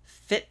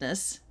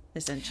fitness,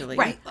 essentially.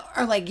 Right.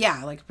 Or like,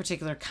 like a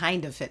particular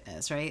kind of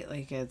fitness, right?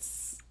 Like,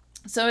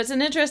 so it's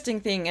an interesting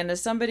thing. And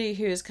as somebody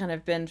who's kind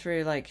of been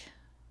through like,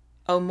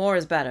 oh, more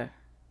is better.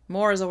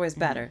 More is always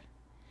better.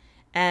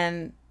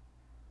 And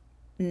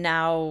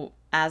now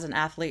as an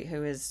athlete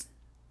who is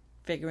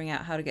figuring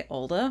out how to get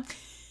older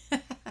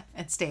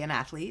and stay an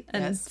athlete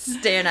and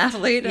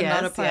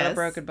not a pile of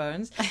broken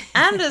bones,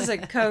 and as a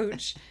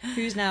coach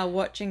who's now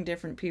watching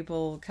different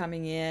people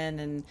coming in,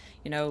 and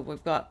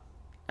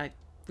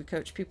we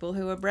coach people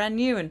who are brand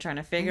new and trying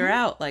to figure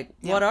out like,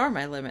 what are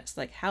my limits,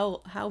 like how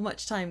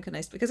much time can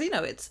I because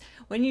it's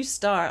when you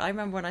start. I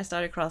remember when I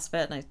started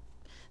CrossFit and I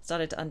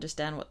started to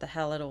understand what the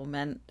hell it all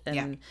meant,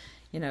 and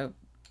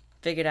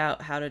figured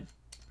out how to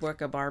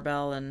work a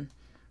barbell and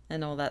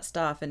all that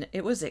stuff, and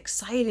it was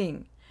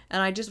exciting,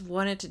 and I just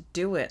wanted to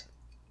do it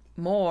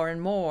more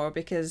and more,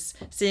 because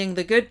seeing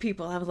the good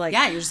people, I was like,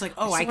 you're just like,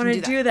 I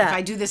can do that. If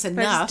I do this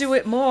enough, if I just do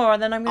it more,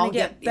 then I'm going to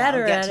get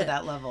better I'll get at to it.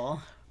 that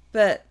level.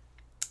 But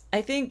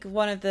I think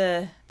one of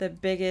the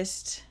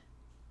biggest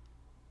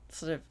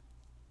sort of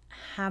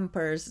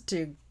hampers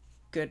to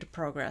good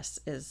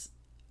progress is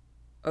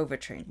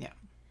overtraining.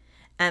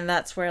 And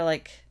that's where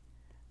like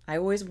I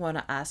always want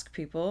to ask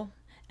people.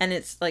 And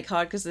it's like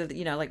hard because,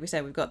 like we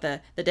said, we've got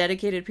the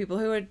dedicated people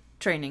who are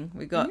training.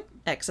 We've got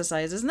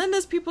exercises. And then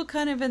there's people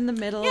kind of in the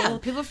middle. Yeah,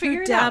 people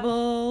figure it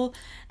out.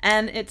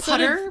 And it's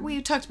putter. Sort of, we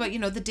talked about,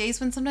 the days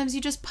when sometimes you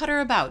just putter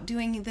about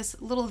doing this,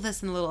 little of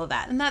this and a little of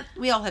that. And that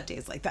we all have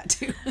days like that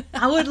too.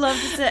 I would love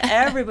to sit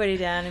everybody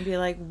down and be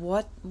like,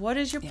 what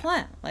is your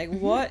plan? Like,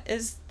 what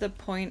is the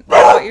point of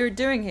what you're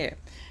doing here?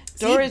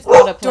 Dory's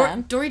got a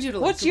plan. Dory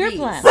Doodle. What's your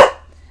plan? Are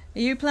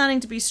you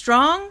planning to be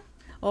strong?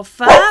 Or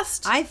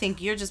fast? I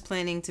think you're just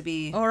planning to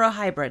be... Or a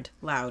hybrid.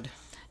 Loud.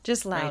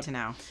 Just loud. Right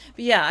now.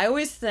 But yeah, I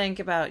always think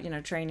about,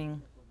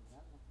 training.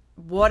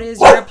 What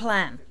is your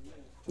plan?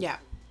 Yeah.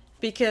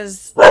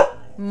 Because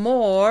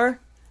more...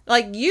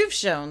 Like, you've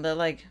shown that,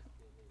 like,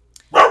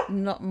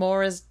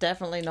 more is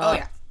definitely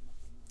not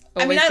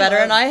always better.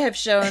 And I have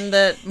shown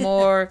that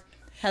more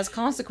has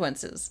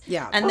consequences.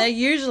 Yeah. And they're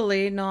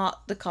usually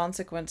not the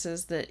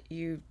consequences that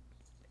you,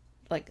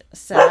 like,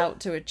 set out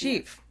to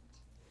achieve.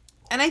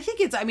 And I think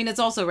it's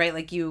also right.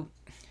 Like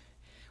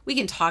we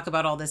can talk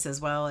about all this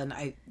as well. And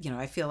I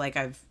feel like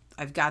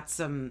I've got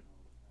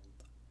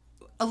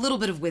a little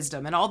bit of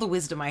wisdom, and all the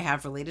wisdom I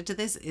have related to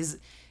this is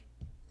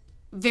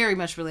very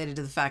much related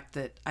to the fact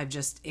that I've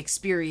just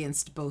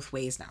experienced both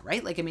ways now,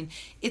 right? Like,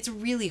 it's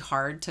really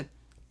hard to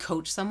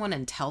coach someone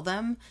and tell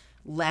them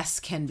less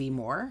can be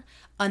more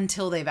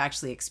until they've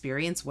actually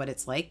experienced what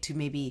it's like to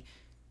maybe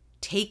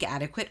take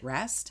adequate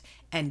rest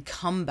and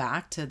come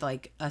back to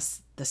like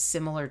the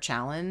similar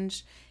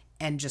challenge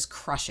and just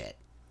crush it.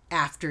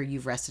 after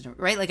you've rested,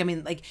 right? Like, I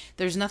mean, like,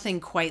 there's nothing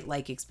quite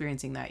like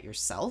experiencing that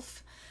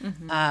yourself.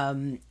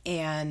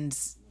 And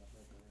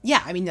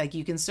yeah, I mean, like,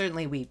 you can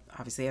certainly, we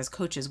obviously as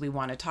coaches, we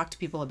want to talk to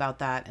people about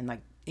that and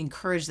like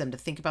encourage them to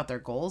think about their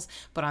goals.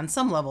 But on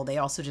some level, they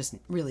also just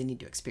really need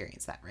to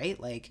experience that, right?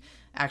 Like,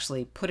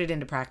 actually put it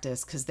into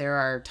practice. Because there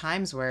are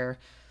times where,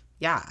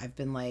 yeah, I've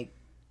been like,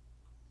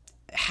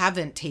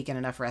 haven't taken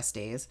enough rest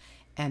days,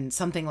 and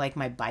something like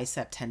my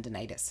bicep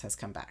tendonitis has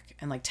come back.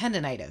 And like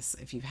tendonitis,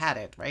 if you've had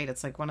it, right,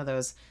 it's like one of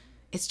those,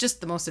 it's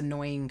just the most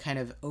annoying kind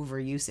of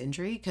overuse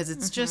injury, because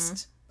it's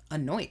just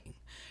annoying,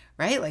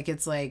 right? Like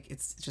it's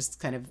just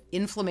kind of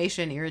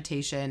inflammation,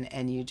 irritation,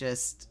 and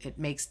it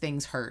makes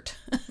things hurt.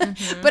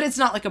 But it's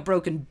not like a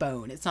broken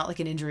bone. It's not like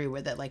an injury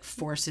where that like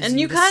forces And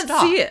you to can't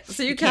stop. see it.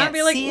 So you can't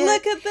be like,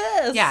 look at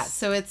this. Yeah,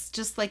 so it's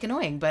just like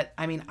annoying. But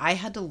I mean, I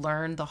had to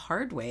learn the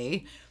hard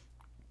way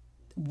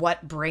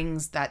what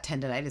brings that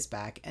tendonitis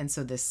back. And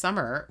so this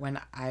summer, when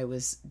I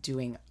was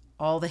doing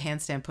all the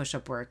handstand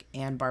push-up work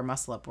and bar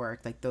muscle up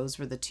work, like those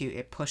were the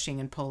two, pushing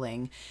and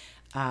pulling,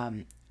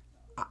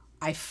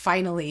 I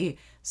finally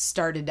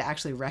started to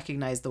actually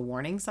recognize the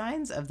warning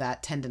signs of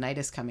that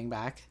tendonitis coming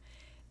back,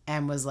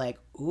 and was like,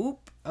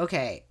 oop,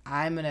 okay,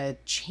 I'm going to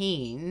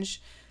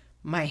change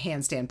my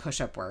handstand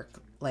push-up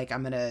work. Like,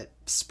 I'm going to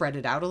spread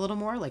it out a little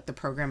more. Like the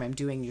program I'm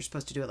doing, you're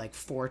supposed to do it like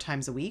 4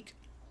 times a week.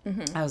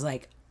 I was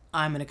like,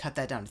 I'm going to cut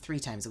that down to 3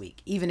 times a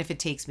week, even if it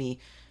takes me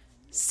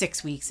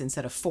 6 weeks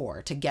instead of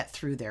 4 to get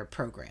through their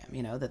program,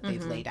 you know, that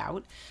they've laid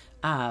out.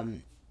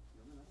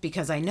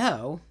 Because I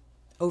know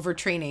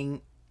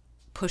overtraining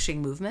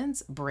pushing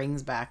movements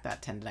brings back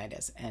that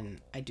tendonitis, and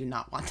I do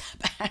not want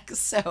that back.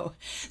 So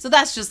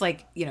that's just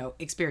like, you know,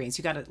 experience.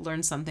 You got to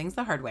learn some things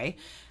the hard way.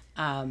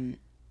 And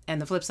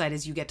the flip side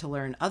is you get to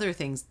learn other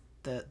things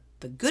the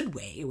good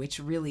way, which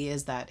really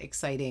is that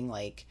exciting,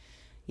 like,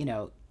 you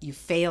know, you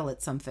fail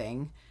at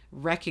something,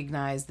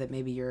 recognize that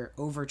maybe you're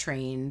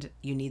overtrained,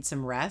 you need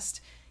some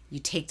rest, you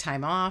take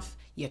time off,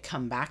 you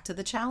come back to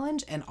the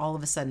challenge, and all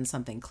of a sudden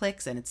something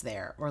clicks and it's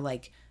there. Or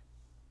like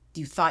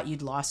you thought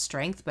you'd lost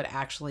strength, but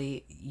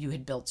actually you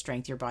had built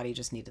strength. Your body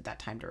just needed that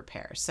time to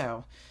repair.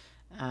 So,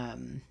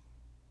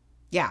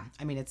 yeah,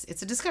 I mean,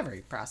 it's a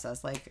discovery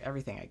process, like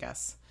everything, I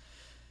guess.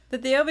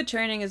 But the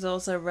overtraining is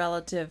also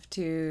relative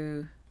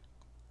to,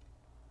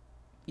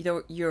 you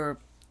know,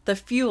 the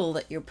fuel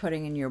that you're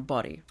putting in your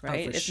body,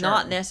 right? It's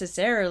not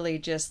necessarily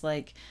just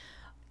like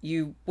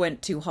you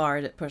went too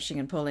hard at pushing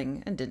and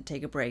pulling and didn't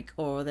take a break,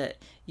 or that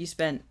you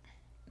spent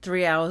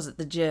 3 hours at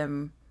the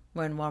gym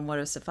when one would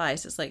have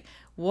sufficed. It's like,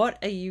 what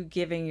are you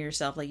giving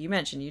yourself? Like you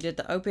mentioned, you did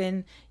the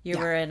open, you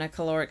were in a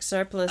caloric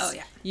surplus. Oh,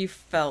 yeah. You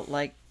felt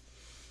like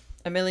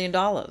 $1 million.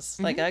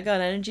 Like, I got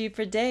energy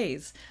for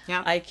days.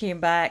 Yeah. I came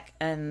back,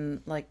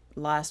 and like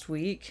last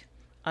week,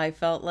 I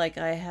felt like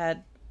I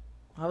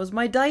was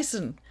my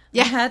Dyson.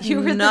 Yeah, I had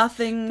you were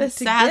nothing the to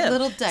sad give.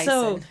 little Dyson.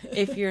 So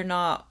if you're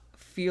not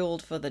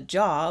fueled for the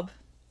job,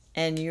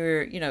 and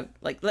you're, you know,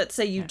 like, let's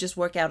say you just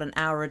work out an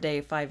hour a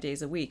day, 5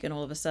 days a week, and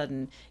all of a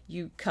sudden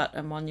you cut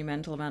a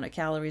monumental amount of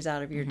calories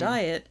out of your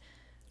diet,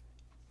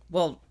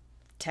 well,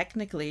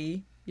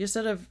 technically, you're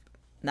sort of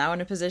now in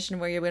a position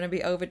where you're going to be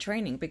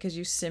overtraining because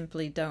you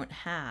simply don't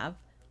have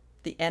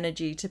the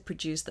energy to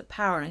produce the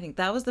power. And I think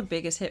that was the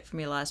biggest hit for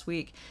me last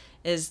week,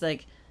 is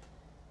like,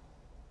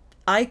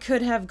 I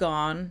could have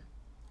gone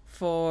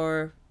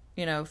for,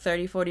 you know,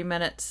 30, 40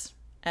 minutes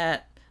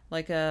at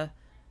like a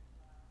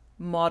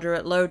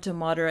low to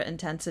moderate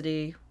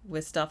intensity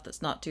with stuff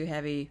that's not too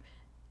heavy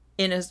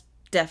in a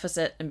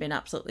deficit and been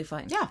absolutely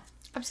fine. Yeah,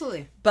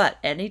 absolutely. But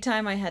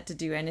anytime I had to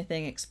do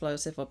anything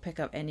explosive or pick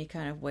up any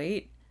kind of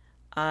weight,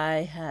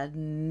 I had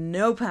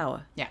no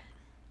power. Yeah.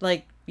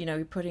 Like, you know,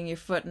 you're putting your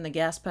foot in the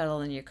gas pedal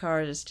and your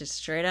car is just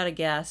straight out of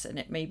gas, and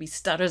it maybe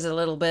stutters a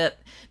little bit.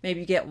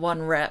 Maybe you get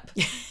 1 rep,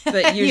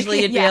 but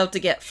usually you'd be able to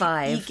get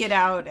 5. Eke it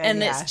out.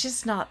 And it's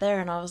just not there.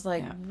 And I was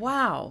like,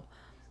 wow.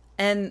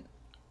 And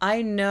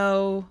I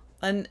know,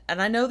 and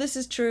I know this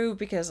is true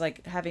because,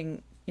 like,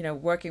 having, you know,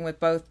 working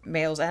with both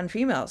males and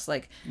females,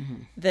 like,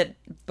 that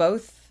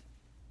both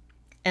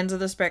ends of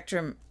the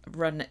spectrum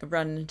run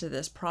into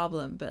this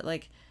problem. But,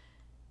 like,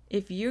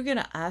 if you're going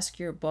to ask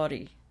your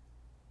body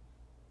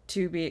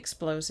to be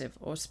explosive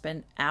or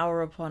spend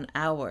hour upon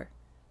hour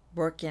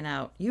working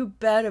out, you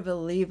better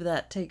believe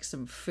that takes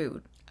some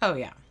food. Oh,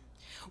 yeah.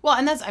 Well,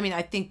 and that's, I mean,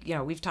 I think, you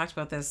know, we've talked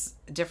about this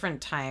different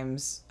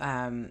times,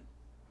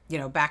 you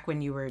know, back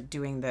when you were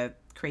doing the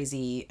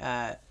crazy,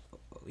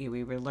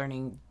 we were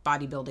learning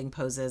bodybuilding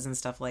poses and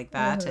stuff like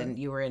that, and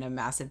you were in a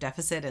massive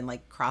deficit, and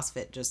like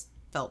CrossFit just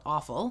felt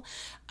awful,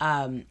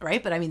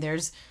 right? But I mean,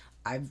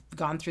 I've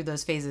gone through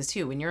those phases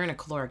too. When you're in a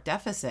caloric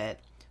deficit,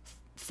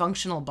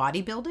 functional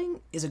bodybuilding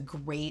is a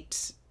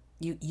great,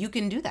 you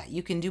can do that.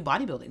 You can do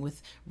bodybuilding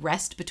with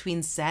rest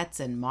between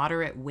sets and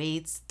moderate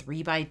weights,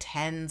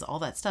 3x10s, all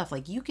that stuff.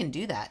 Like, you can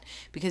do that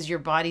because your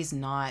body's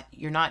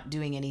you're not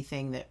doing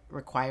anything that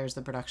requires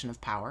the production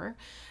of power.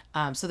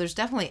 So there's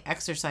definitely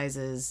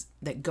exercises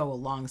that go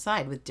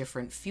alongside with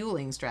different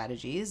fueling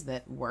strategies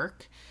that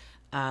work.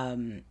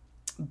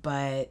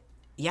 But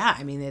yeah,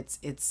 I mean,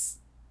 it's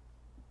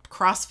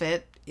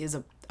CrossFit is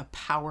a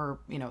power,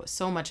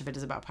 so much of it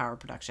is about power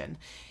production.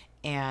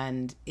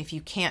 And if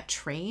you can't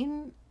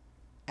train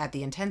at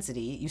the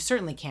intensity, you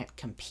certainly can't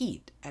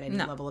compete at any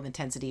No. level of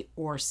intensity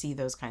or see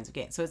those kinds of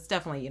gains. So it's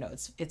definitely,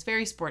 it's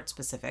very sport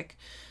specific.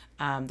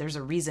 There's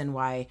a reason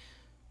why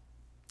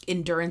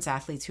endurance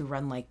athletes who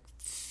run like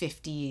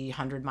 50,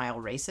 100-mile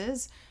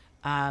races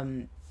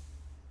can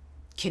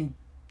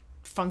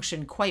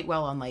function quite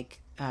well on like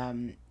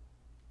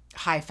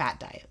high fat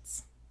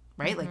diets,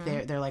 right? Like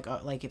they're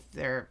like if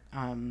they're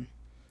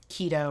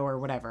keto or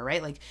whatever,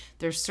 right? Like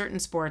there's certain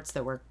sports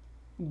that work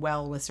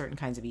well with certain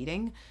kinds of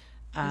eating.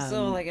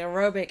 So like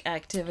aerobic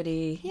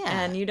activity, Yeah.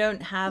 and you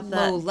don't have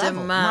that Low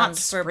level, demand not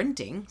for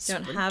sprinting. you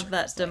don't have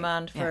that sprinters, like,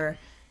 demand for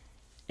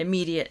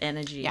immediate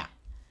energy. Yeah.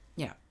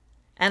 Yeah.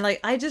 And like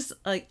I just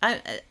like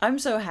I'm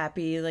so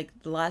happy like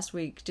last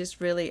week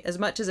just really as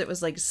much as it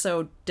was like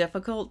so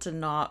difficult to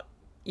not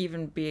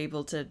even be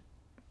able to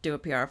do a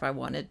PR if I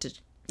wanted to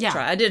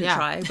try. I didn't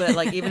try, but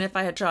like even if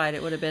I had tried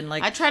it would have been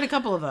like I tried a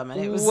couple of them and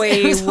it was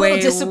way a little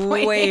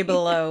disappointing. way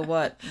below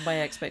what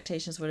my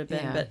expectations would have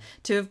been. Yeah. But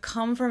to have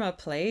come from a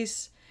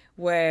place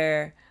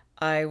where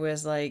I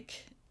was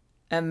like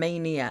a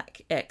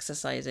maniac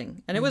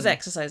exercising, and it was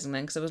exercising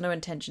then because there was no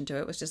intention to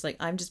it. It was just like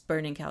I'm just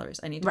burning calories.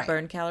 I need to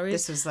burn calories.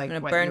 This was like I'm gonna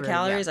what burn you were-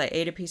 calories. I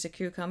ate a piece of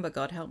cucumber.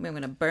 God help me. I'm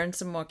gonna burn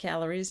some more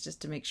calories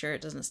just to make sure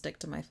it doesn't stick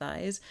to my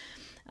thighs.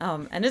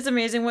 And it's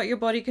amazing what your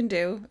body can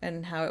do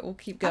and how it will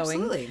keep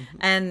going. Absolutely.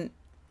 And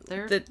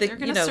They're the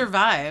going to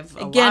survive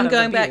a again, lot of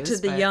going back abuse,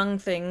 to the but- young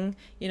thing,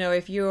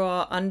 if you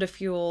are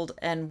underfueled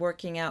and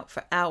working out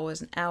for hours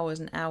and hours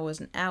and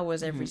hours and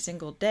hours every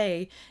single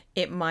day,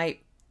 it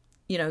might,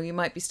 you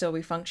might still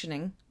be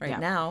functioning right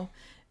now,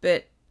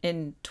 but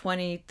in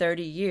 20,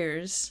 30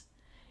 years,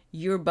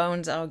 your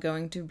bones are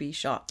going to be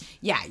shot.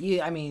 Yeah,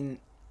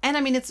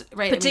 it's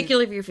right.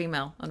 Particularly if you're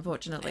female,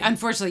 unfortunately.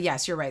 Unfortunately,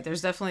 yes, you're right.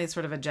 There's definitely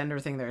sort of a gender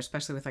thing there,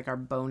 especially with like our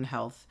bone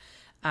health.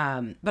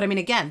 But I mean,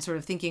 again, sort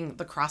of thinking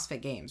the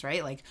CrossFit Games,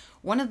 right? Like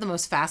one of the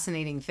most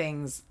fascinating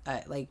things,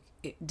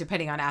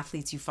 depending on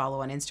athletes you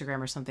follow on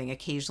Instagram or something,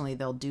 occasionally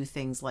they'll do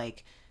things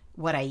like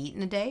what I eat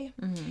in a day.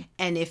 Mm-hmm.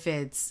 And if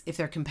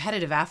they're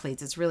competitive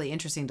athletes, it's really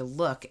interesting to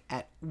look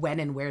at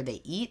when and where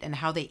they eat and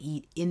how they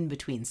eat in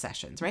between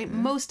sessions, right?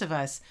 Mm-hmm. Most of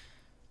us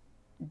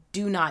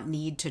do not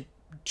need to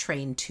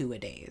train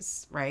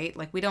 2-a-days, right?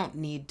 Like we don't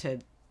need to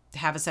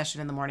have a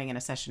session in the morning and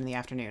a session in the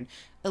afternoon.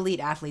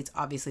 Elite athletes,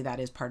 obviously that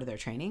is part of their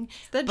training.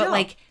 But job.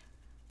 Like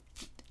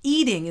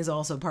eating is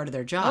also part of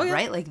their job,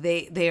 right? Like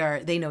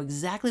they know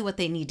exactly what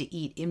they need to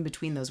eat in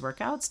between those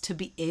workouts to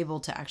be able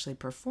to actually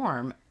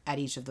perform at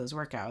each of those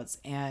workouts.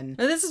 And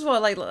this is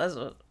what, like,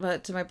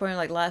 to my point,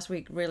 like last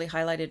week really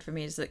highlighted for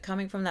me is that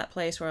coming from that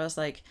place where I was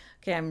like,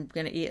 okay, I'm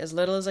going to eat as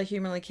little as I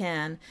humanly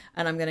can,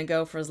 and I'm going to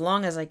go for as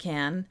long as I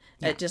can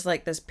at just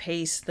like this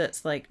pace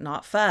that's like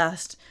not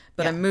fast,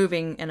 but I'm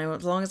moving, and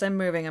as long as I'm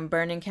moving, I'm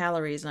burning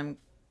calories, and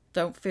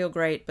don't feel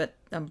great, but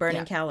I'm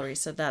burning calories,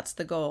 so that's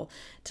the goal.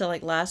 To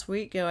like last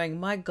week going,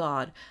 my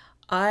God,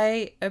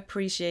 I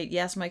appreciate,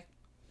 yes, my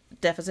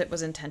deficit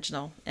was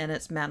intentional and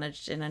it's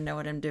managed and I know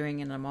what I'm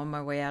doing and I'm on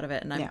my way out of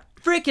it and I'm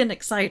freaking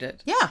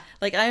excited. Yeah.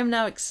 Like I am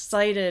now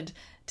excited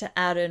to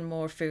add in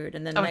more food,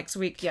 and then next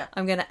week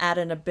I'm going to add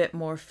in a bit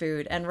more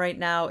food. And right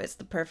now it's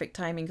the perfect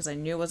timing because I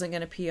knew I wasn't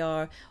going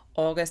to PR.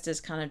 August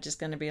is kind of just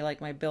going to be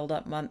like my build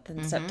up month,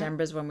 and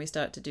September is when we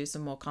start to do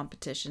some more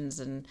competitions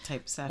and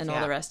type stuff and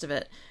all the rest of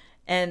it.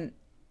 And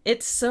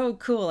it's so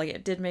cool. Like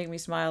it did make me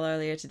smile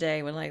earlier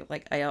today when I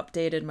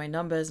updated my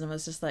numbers and I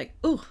was just like,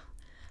 ooh,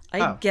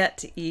 I get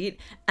to eat,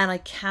 and I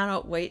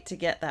cannot wait to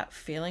get that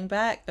feeling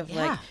back of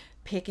like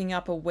picking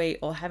up a weight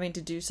or having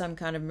to do some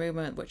kind of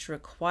movement which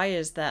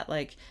requires that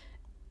like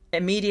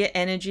immediate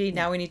energy.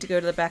 Now we need to go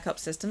to the backup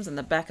systems, and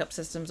the backup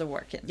systems are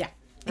working. Yeah.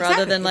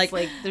 Rather than like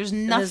there's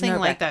nothing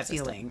like that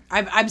system. feeling.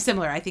 I'm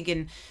similar. I think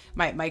in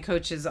my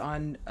coach is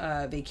on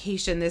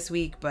vacation this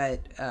week,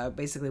 but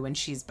basically when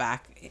she's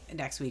back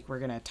next week, we're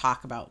gonna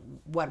talk about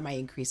what my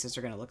increases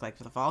are gonna look like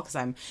for the fall, because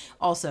I'm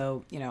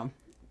also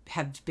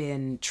have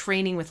been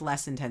training with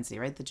less intensity.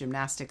 Right, the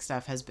gymnastic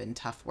stuff has been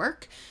tough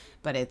work,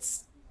 but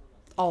it's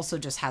also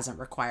just hasn't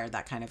required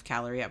that kind of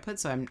calorie output.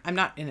 So I'm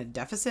not in a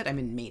deficit. I'm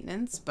in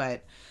maintenance,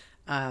 but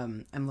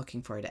I'm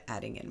looking forward to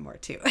adding in more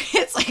too.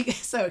 It's like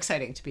so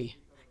exciting to be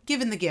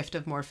given the gift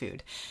of more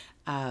food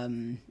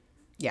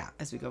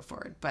as we go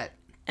forward.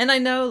 And I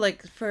know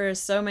like for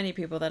so many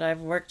people that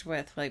I've worked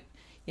with, like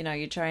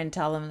you try and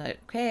tell them that,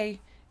 okay,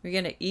 you're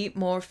gonna eat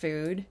more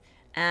food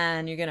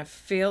and you're gonna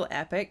feel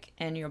epic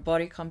and your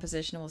body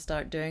composition will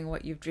start doing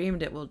what you've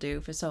dreamed it will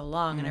do for so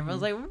long. And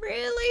everyone's like,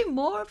 really,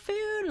 more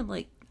food? I'm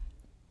like,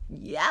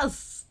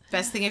 yes.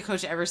 Best thing a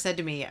coach ever said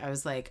to me, I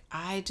was like,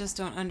 I just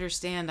don't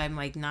understand. I'm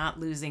like not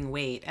losing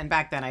weight. And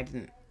back then I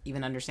didn't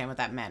even understand what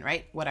that meant,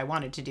 right? What I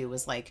wanted to do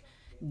was like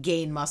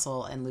gain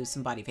muscle and lose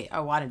some body weight.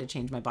 I wanted to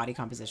change my body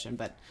composition,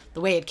 but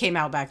the way it came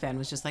out back then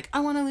was just like, I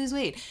want to lose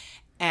weight.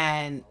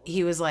 And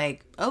he was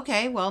like,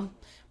 okay, well,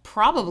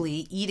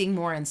 probably eating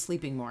more and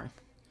sleeping more.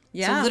 So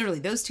Yeah. literally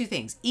those two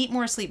things, eat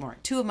more, sleep more,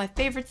 two of my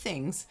favorite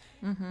things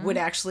would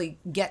actually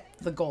get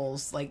the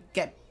goals, like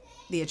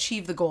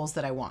achieve the goals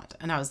that I want.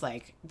 And I was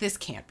like, this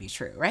can't be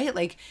true, right?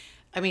 Like,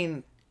 I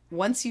mean,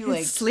 once you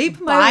like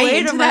sleep my buy way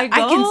into to that, my I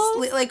can goals?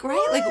 sleep, like,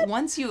 right? Like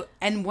once you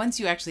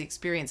actually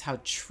experience how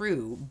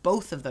true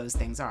both of those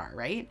things are,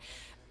 right?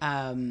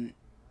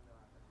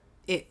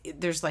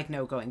 There's like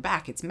no going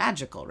back. It's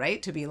magical,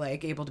 right? To be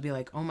like able to be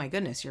like, oh my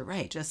goodness, you're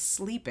right. Just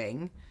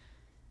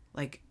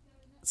like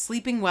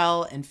sleeping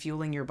well and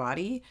fueling your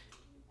body,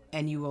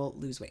 and you will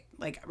lose weight,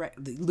 like right,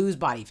 lose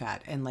body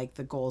fat and like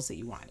the goals that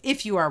you want.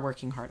 If you are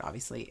working hard,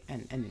 obviously,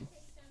 and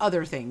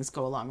other things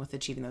go along with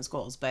achieving those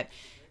goals. But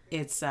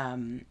it's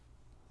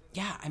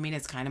yeah, I mean,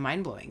 it's kind of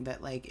mind blowing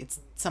that like it's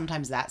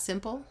sometimes that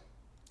simple.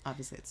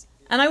 Obviously, it's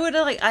And I would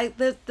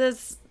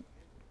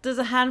there's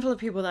a handful of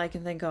people that I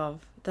can think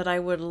of that I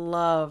would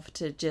love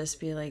to just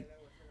be like,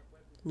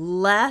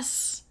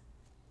 less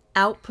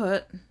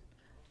output,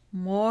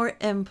 more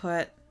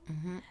input,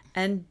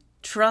 and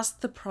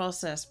trust the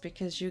process,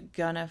 because you're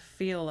gonna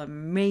feel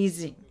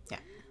amazing. yeah,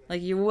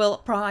 Like you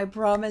will, I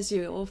promise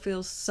you, it will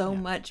feel so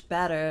much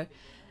better.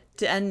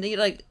 And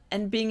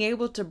being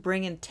able to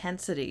bring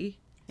intensity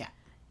yeah,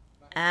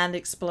 and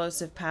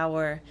explosive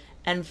power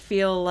and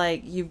feel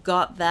like you've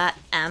got that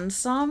and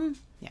some.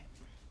 yeah,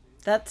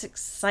 That's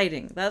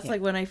exciting. That's yeah.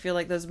 like when I feel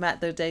like those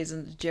days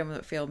in the gym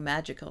that feel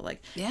magical.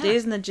 Like Yeah.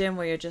 days in the gym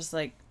where you're just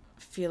like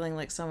feeling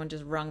like someone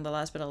just wrung the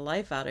last bit of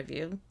life out of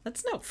you.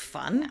 That's no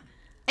fun.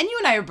 And you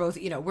and I are both,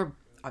 we're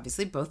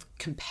obviously both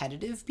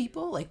competitive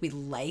people. Like we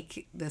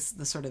like the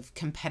sort of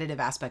competitive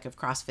aspect of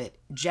CrossFit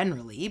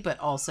generally, but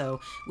also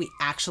we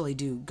actually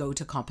do go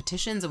to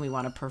competitions and we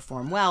want to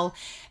perform well.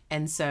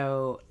 And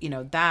so,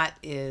 that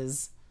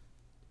is,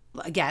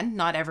 again,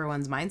 not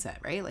everyone's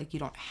mindset, right? Like you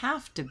don't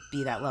have to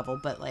be that level,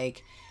 but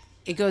like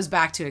it goes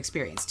back to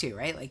experience too,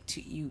 right? Like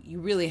you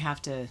really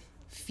have to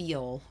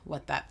feel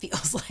what that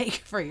feels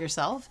like for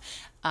yourself.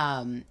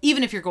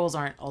 Even if your goals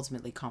aren't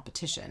ultimately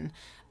competition.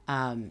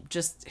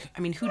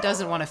 Who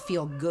doesn't want to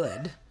feel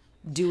good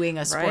doing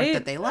a sport Right?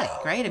 that they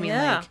like, right? I mean,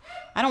 Yeah. like,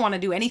 I don't want to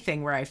do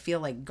anything where I feel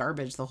like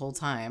garbage the whole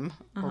time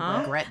or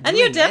regret doing And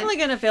you're definitely it.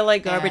 going to feel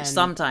like garbage And-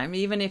 sometime,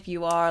 even if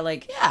you are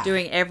like Yeah.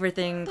 doing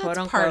everything quote That's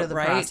unquote part of the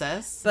right.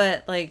 process.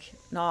 But like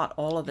not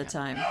all of the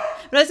time.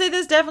 But I say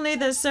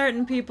there's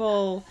certain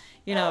people,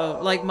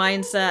 like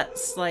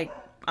mindsets. Like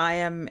I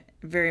am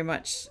very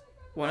much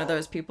one of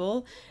those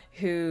people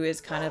who is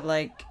kind of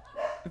like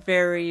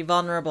very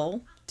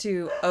vulnerable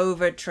to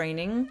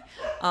overtraining.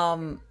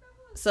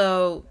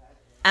 So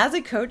as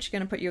a coach,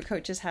 going to put your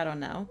coach's hat on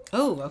now.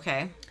 Oh,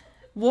 okay.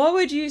 What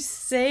would you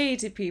say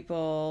to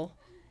people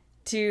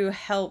to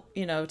help,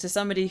 to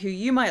somebody who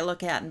you might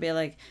look at and be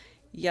like,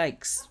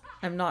 yikes,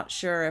 I'm not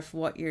sure if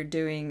what you're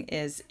doing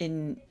is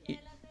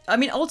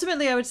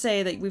ultimately, I would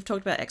say that we've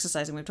talked about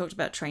exercising, we've talked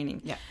about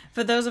training. Yeah.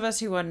 For those of us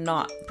who are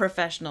not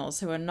professionals,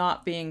 who are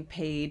not being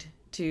paid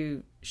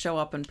to show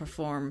up and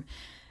perform,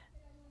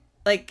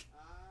 like,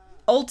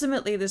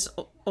 ultimately, this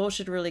all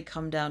should really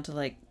come down to,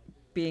 like,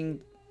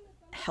 being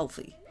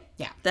healthy.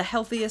 Yeah. The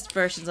healthiest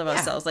versions of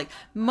ourselves. Like,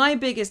 my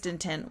biggest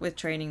intent with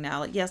training now,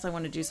 like, yes, I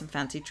want to do some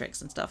fancy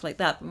tricks and stuff like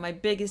that, but my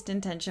biggest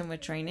intention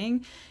with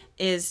training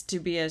is to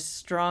be as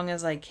strong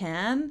as I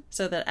can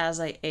so that as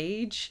I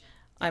age,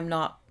 I'm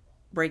not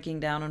breaking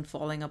down and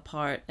falling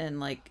apart and,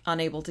 like,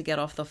 unable to get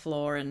off the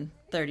floor in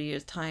 30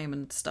 years' time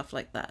and stuff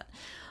like that.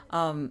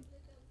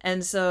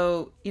 And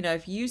so,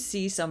 if you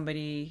see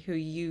somebody who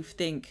you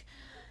think,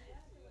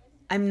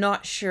 I'm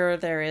not sure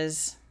there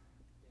is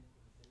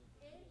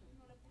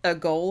a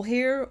goal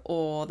here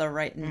or the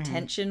right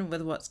intention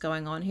with what's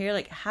going on here,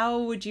 like how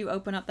would you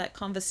open up that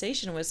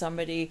conversation with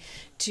somebody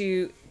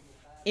to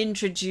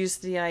introduce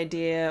the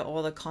idea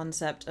or the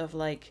concept of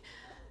like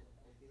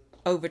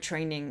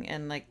overtraining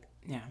and like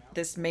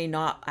this may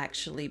not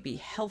actually be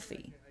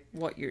healthy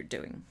what you're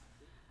doing?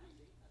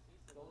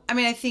 I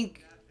mean, I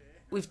think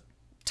we've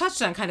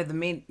touched on kind of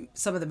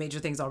some of the major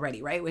things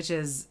already, right? Which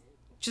is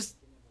just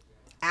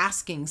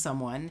asking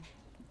someone,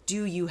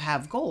 do you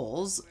have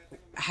goals?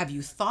 Have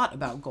you thought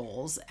about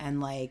goals? And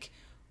like,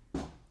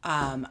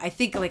 I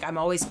think like I'm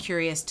always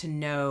curious to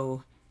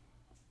know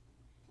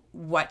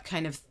what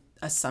kind of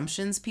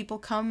assumptions people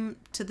come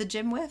to the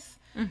gym with,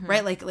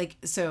 right? Like,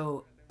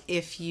 so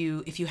if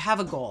you have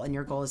a goal and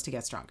your goal is to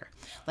get stronger,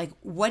 like,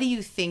 what do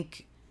you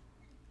think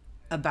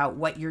about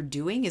what you're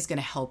doing is going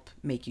to help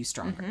make you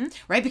stronger,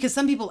 right? Because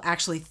some people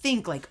actually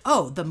think like,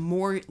 oh, the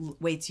more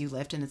weights you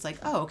lift, and it's like,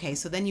 oh, okay,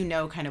 so then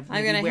kind of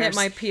I'm going to hit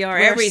my PR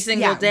every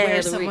single day where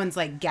of the someone's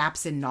like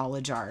gaps in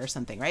knowledge are or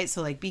something, right?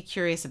 So like be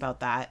curious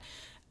about that.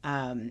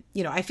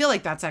 I feel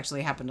like that's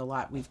actually happened a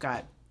lot. We've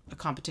got a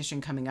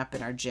competition coming up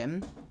in our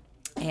gym,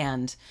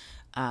 and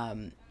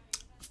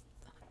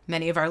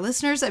many of our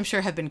listeners, I'm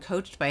sure, have been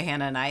coached by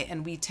Hannah and I,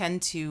 and we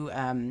tend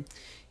to,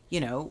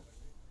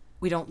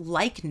 we don't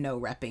like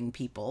no-repping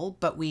people,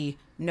 but we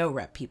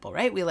no-rep people,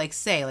 right? We like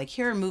say, like,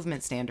 here are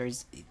movement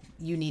standards.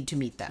 You need to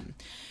meet them.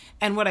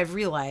 And what I've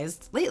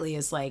realized lately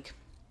is like,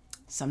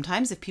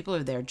 sometimes if people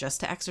are there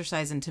just to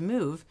exercise and to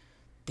move,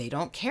 they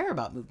don't care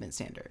about movement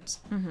standards.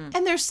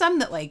 And there's some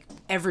that like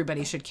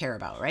everybody should care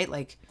about, right?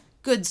 Like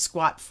good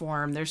squat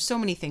form. There's so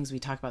many things we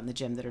talk about in the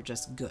gym that are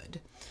just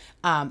good.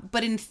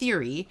 But in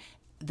theory,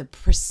 the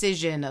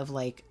precision of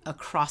like a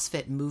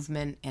CrossFit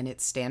movement and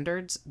its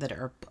standards that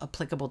are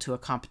applicable to a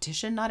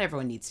competition, not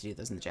everyone needs to do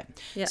those in the gym.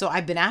 Yeah. So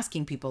I've been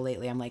asking people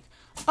lately, I'm like,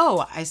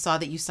 oh, I saw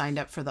that you signed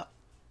up for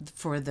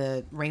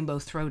the Rainbow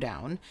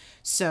Throwdown.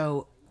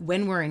 So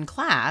when we're in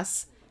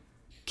class,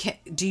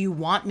 do you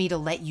want me to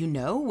let you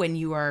know when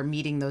you are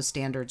meeting those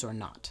standards or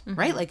not?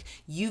 Right? Like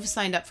you've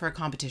signed up for a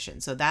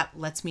competition. So that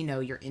lets me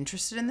know you're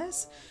interested in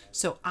this.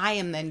 So I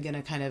am then going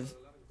to kind of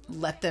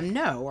let them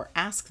know or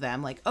ask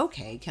them like,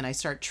 okay, can I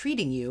start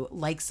treating you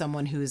like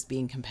someone who is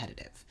being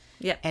competitive?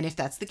 Yeah. And if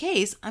that's the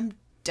case, I'm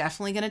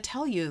definitely going to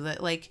tell you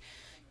that like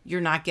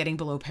you're not getting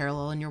below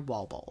parallel in your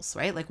wall balls,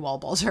 right? Like wall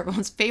balls are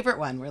everyone's favorite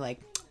one. We're like,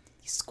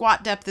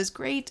 squat depth is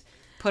great.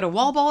 Put a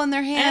wall ball in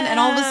their hand and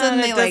all of a sudden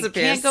they like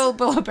can't go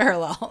below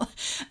parallel.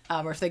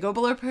 Or if they go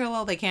below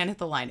parallel, they can't hit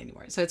the line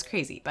anymore. So it's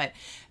crazy. But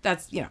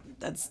that's, you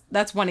know,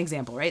 that's one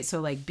example, right? So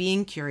like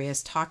being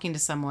curious, talking to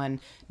someone,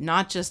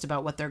 not just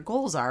about what their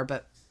goals are,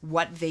 but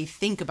what they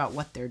think about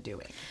what they're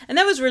doing. And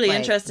that was really like,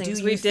 interesting.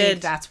 Do you think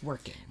that's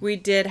working? We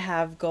did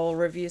have goal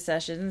review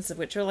sessions,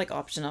 which are like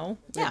optional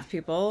with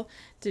people.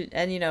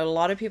 And, you know, a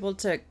lot of people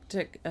took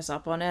us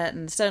up on it.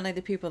 And certainly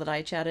the people that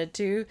I chatted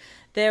to,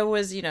 there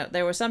were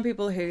some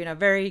people who, you know,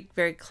 very,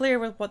 very clear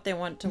with what they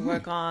want to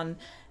work on,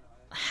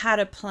 had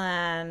a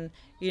plan,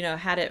 you know,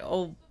 had it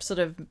all sort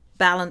of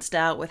balanced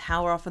out with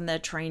how often they're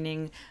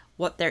training,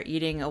 what they're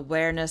eating,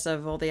 awareness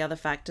of all the other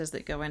factors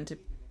that go into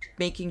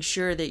making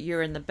sure that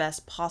you're in the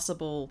best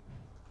possible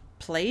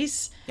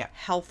place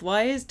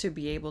health-wise to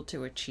be able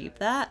to achieve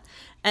that.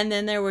 And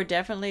then there were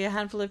definitely a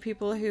handful of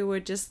people who were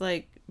just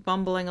like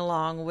bumbling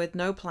along with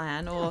no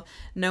plan or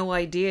no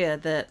idea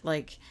that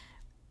like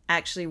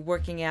actually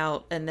working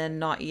out and then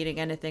not eating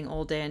anything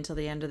all day until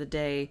the end of the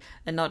day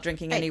and not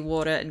drinking any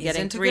water and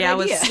getting 3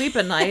 hours sleep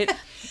a night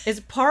is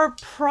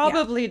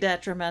probably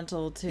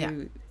detrimental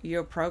to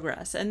your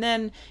progress. And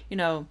then, you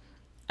know,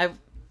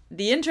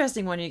 the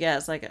interesting one you get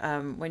is like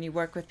when you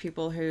work with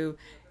people who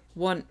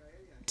want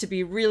to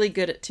be really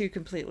good at two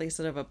completely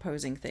sort of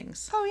opposing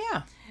things. Oh,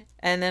 yeah.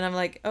 And then I'm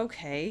like,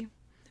 okay,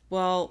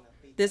 well,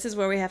 this is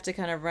where we have to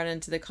kind of run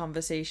into the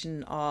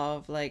conversation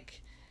of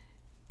like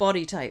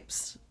body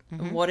types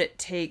and what it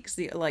takes,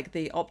 the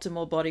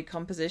optimal body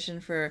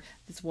composition for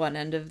this one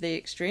end of the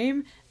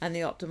extreme and the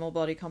optimal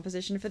body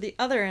composition for the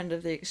other end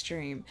of the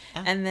extreme.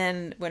 Yeah. And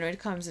then when it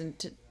comes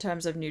into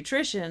terms of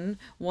nutrition,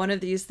 one of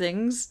these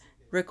things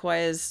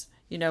requires,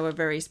 you know, a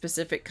very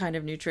specific kind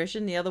of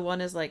nutrition. The other one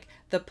is like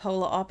the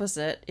polar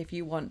opposite if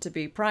you want to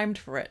be primed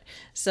for it.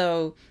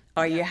 So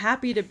are you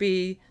happy to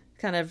be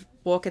kind of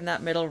walking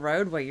that middle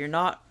road where you're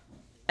not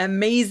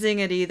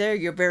amazing at either,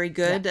 you're very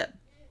good at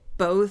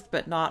both,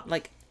 but not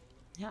like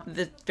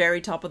the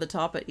very top of the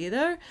top at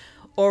either?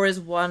 Or is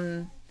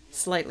one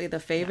slightly the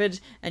favored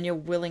and you're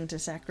willing to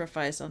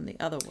sacrifice on the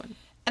other one?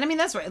 And I mean,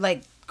 that's right.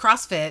 Like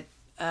CrossFit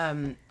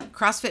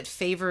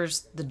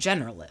favors the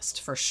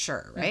generalist for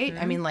sure, right?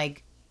 I mean,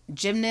 like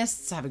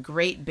gymnasts have a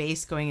great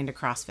base going into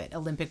CrossFit.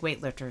 Olympic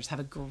weightlifters have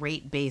a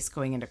great base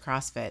going into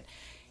CrossFit.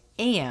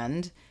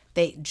 And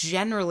they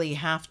generally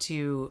have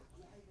to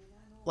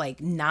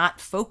like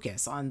not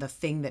focus on the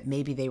thing that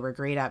maybe they were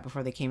great at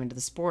before they came into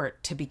the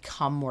sport to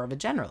become more of a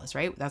generalist,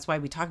 right? That's why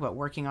we talk about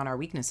working on our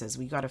weaknesses.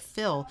 We got to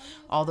fill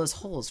all those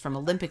holes from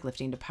Olympic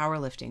lifting to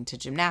powerlifting to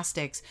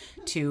gymnastics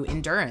to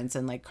endurance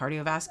and like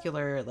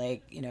cardiovascular,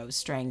 like, you know,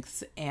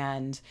 strength.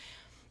 And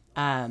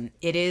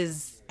it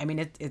is, I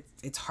mean,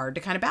 it's hard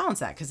to kind of balance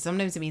that because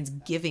sometimes it means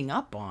giving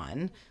up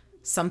on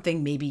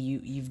something maybe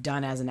you've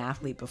done as an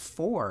athlete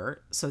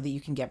before so that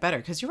you can get better.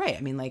 Because you're right. I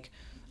mean, like,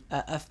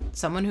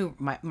 someone who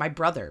my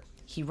brother,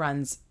 he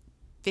runs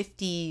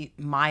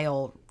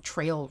 50-mile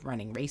trail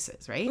running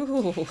races, right?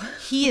 Ooh.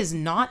 He is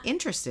not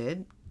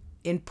interested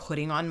in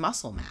putting on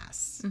muscle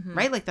mass,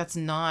 right? Like that's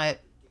not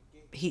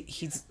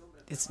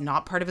it's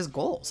not part of his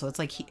goal. So it's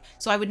like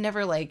so I would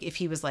never, like, if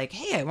he was like,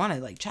 hey, I want to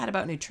like chat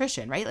about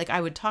nutrition, right? Like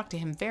I would talk to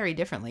him very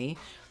differently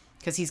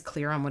because he's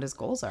clear on what his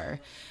goals are.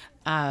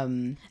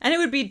 And it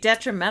would be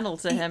detrimental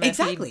to him if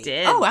he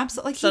did. Oh,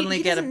 absolutely. Like suddenly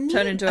he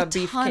turn into a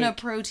beefcake. Ton of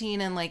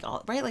protein and like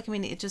all right. Like I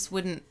mean, it just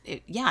wouldn't.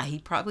 He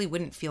probably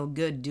wouldn't feel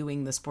good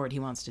doing the sport he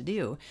wants to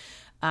do.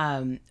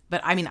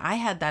 But I mean, I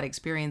had that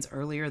experience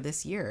earlier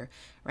this year,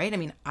 right? I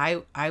mean,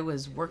 I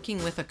was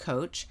working with a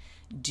coach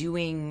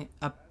doing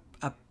a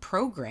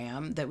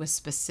program that was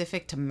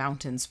specific to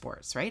mountain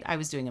sports, right? I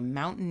was doing a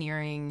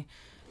mountaineering,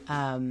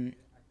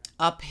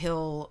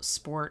 uphill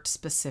sport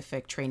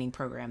specific training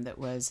program that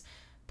was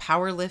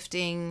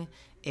powerlifting.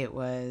 It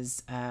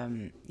was,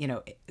 you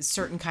know,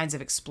 certain kinds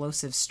of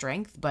explosive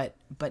strength, but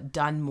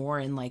done more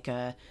in like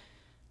a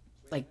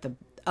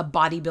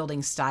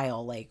bodybuilding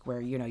style, like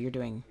where, you know, you're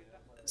doing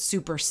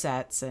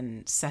supersets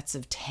and sets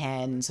of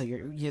 10. So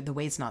you're the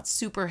weight's not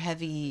super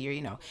heavy,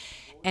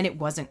 and it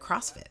wasn't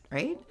CrossFit,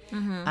 right?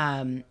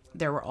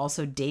 There were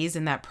also days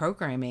in that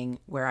programming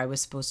where I was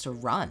supposed to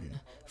run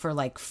for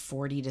like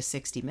 40 to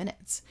 60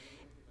 minutes.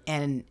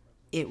 And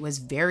it was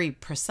very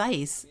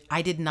precise.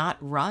 I did not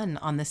run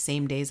on the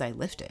same days I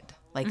lifted.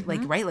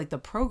 Right? Like the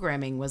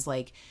programming was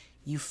like,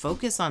 you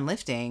focus on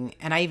lifting.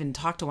 And I even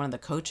talked to one of the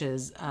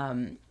coaches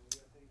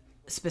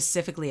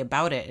specifically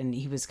about it. And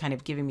he was kind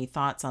of giving me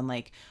thoughts on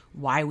like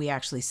why we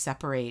actually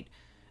separate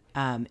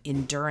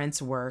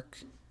endurance work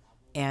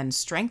and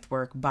strength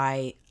work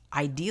by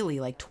ideally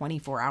like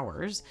 24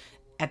 hours,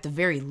 at the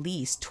very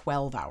least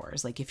 12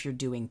 hours, like if you're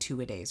doing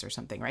 2 a days or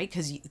something, right?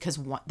 Because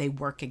they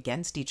work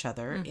against each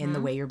other in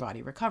the way your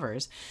body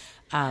recovers.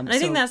 And I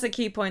think that's a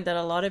key point that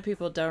a lot of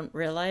people don't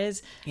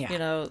realize,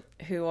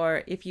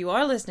 if you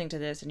are listening to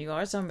this and you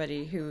are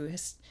somebody who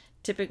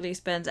typically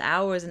spends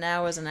hours and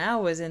hours and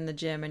hours in the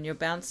gym, and you're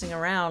bouncing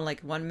around, like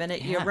 1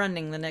 minute you're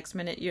running, the next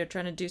minute you're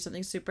trying to do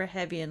something super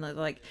heavy, and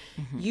like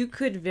you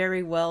could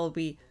very well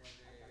be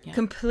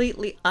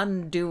completely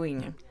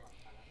undoing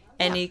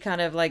any kind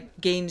of like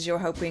gains you're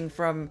hoping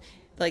from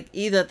like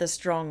either the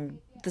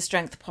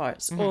strength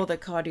parts or the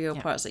cardio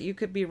parts. That you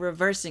could be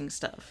reversing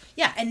stuff.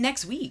 Yeah, and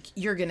next week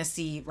you're gonna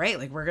see, right?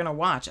 Like we're gonna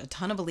watch a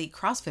ton of elite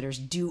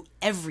CrossFitters do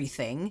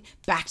everything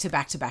back to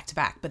back to back to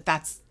back. But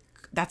that's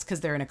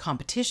because they're in a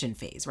competition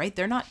phase, right?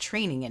 They're not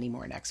training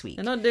anymore next week.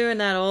 They're not doing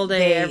that all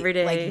day, every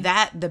day. Like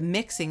that, the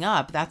mixing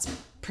up, that's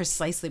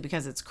precisely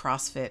because it's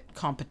CrossFit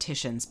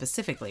competition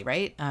specifically,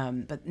 right?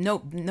 But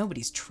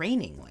nobody's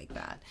training like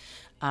that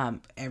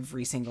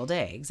every single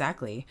day.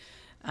 Exactly.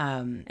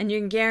 And you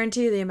can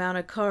guarantee the amount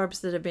of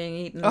carbs that are being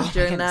eaten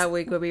during that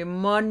week will be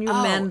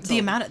monumental. The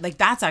amount of, like,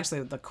 that's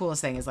actually the coolest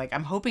thing is like,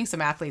 I'm hoping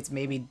some athletes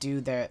maybe do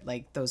their,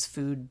 like those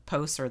food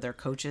posts or their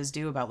coaches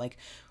do about like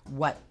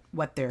what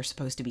they're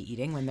supposed to be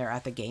eating when they're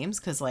at the games.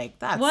 Cause like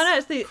that's one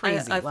actually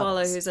crazy I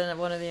follow who's in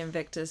one of the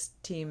Invictus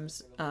team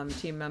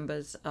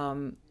members.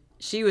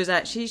 She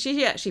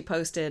actually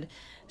posted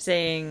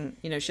saying,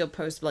 she'll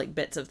post like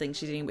bits of things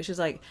she's eating, which is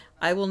like,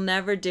 I will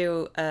never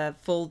do a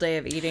full day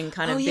of eating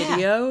kind of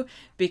video,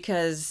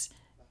 because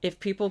if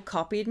people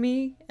copied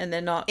me and they're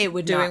not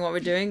doing what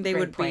we're doing, they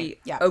would be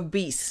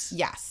obese.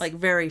 Yes. Like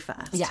very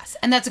fast. Yes.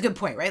 And that's a good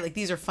point, right? Like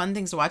these are fun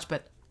things to watch,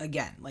 but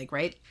again, like,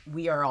 right,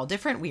 we are all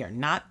different. We are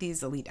not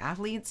these elite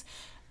athletes.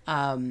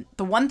 The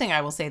one thing I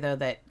will say though,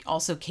 that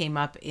also came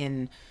up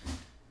in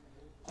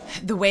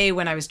the way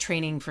when I was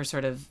training for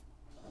sort of,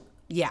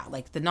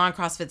 like the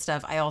non-CrossFit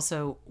stuff, I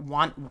also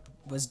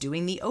was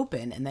doing the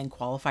open and then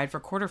qualified for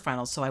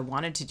quarterfinals. So I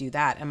wanted to do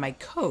that. And my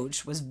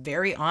coach was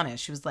very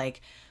honest. She was like,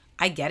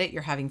 I get it.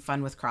 You're having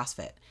fun with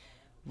CrossFit.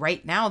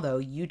 Right now, though,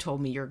 you told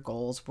me your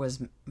goals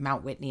was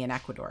Mount Whitney and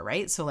Ecuador,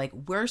 right? So like,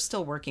 we're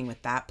still working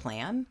with that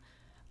plan.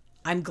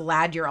 I'm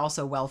glad you're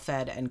also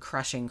well-fed and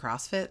crushing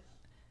CrossFit.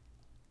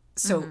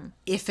 So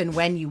if and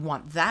when you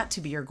want that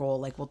to be your goal,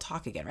 like we'll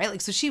talk again, right?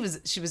 Like, so she was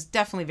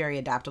definitely very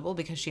adaptable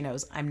because she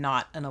knows I'm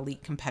not an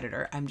elite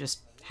competitor. I'm just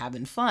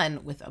having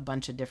fun with a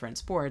bunch of different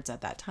sports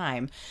at that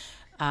time.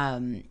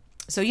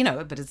 So,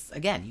 but it's,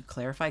 again, you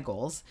clarify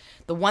goals.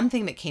 The one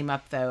thing that came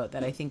up though,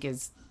 that I think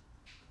is,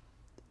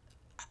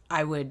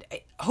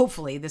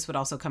 hopefully this would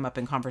also come up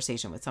in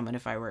conversation with someone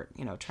if I were,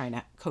 trying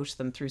to coach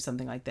them through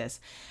something like this.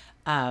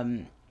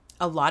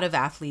 A lot of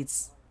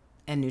athletes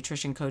and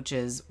nutrition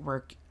coaches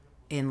work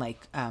in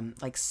like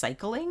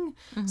cycling.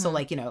 So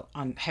like,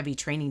 on heavy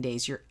training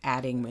days, you're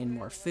adding in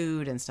more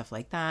food and stuff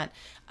like that.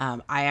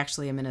 I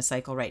actually am in a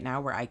cycle right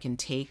now where I can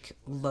take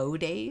low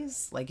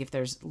days. Like if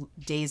there's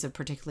days of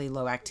particularly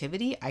low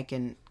activity, I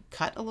can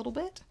cut a little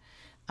bit.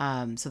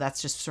 So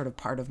that's just sort of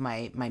part of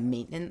my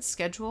maintenance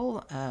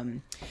schedule.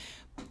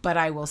 But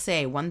I will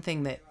say one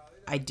thing that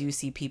I do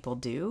see people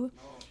do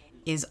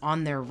is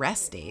on their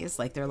rest days,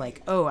 like they're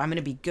like, oh, I'm going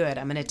to be good.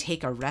 I'm going to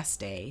take a rest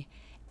day.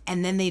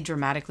 And then they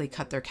dramatically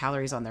cut their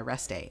calories on their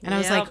rest day. And I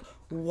was like,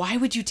 why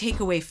would you take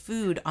away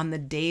food on the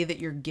day that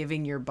you're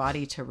giving your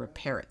body to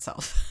repair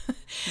itself?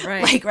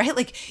 Right.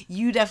 Like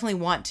you definitely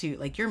want to,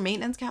 like your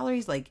maintenance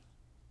calories, like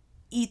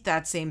eat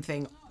that same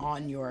thing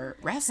on your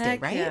rest day,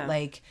 right? Yeah.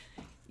 Like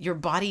your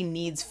body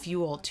needs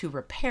fuel to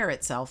repair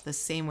itself the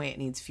same way it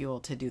needs fuel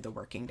to do the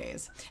working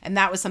days. And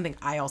that was something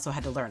I also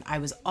had to learn. I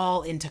was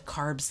all into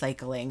carb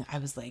cycling. I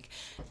was like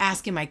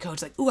asking my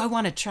coach, like, ooh, I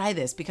want to try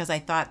this because I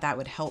thought that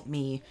would help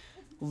me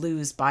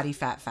lose body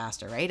fat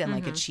faster, right? And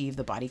like achieve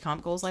the body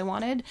comp goals I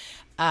wanted.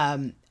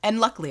 And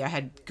luckily I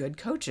had good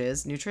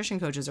coaches, nutrition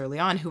coaches early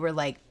on who were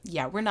like,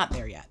 yeah, we're not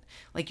there yet.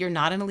 Like you're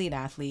not an elite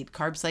athlete.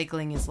 Carb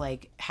cycling is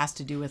like, has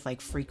to do with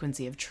like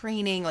frequency of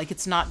training. Like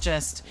it's not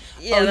just,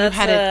 you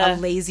had a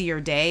lazier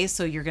day,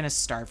 so you're going to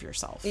starve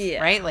yourself,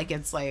 right? Like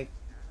it's like,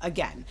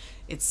 again,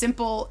 it's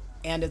simple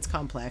and it's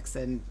complex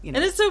and, and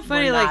it's so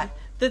funny, like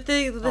the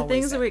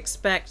things that we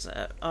expect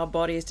our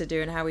bodies to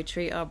do and how we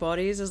treat our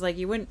bodies is like,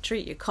 you wouldn't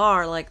treat your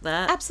car like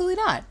that. Absolutely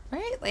not,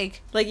 right?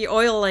 Like your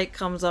oil light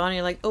comes on and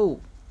you're like, oh,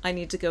 I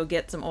need to go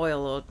get some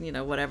oil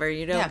or, whatever.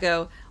 You don't Yeah.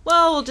 go,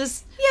 well, we'll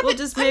just I'm maybe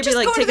just like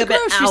going take to a the bit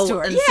grocery out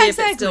store. and Yeah, see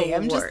exactly. if it still will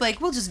I'm just work.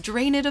 like, we'll just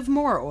drain it of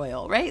more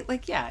oil, right?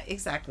 Like, yeah,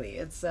 exactly.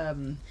 It's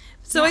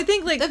So I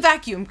think like the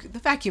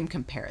vacuum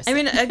comparison. I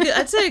mean,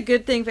 I'd say a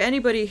good thing for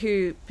anybody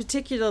who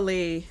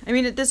particularly, I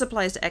mean, this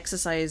applies to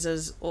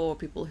exercisers or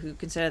people who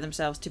consider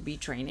themselves to be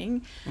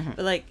training,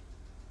 but like,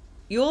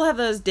 you'll have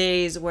those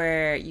days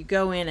where you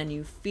go in and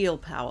you feel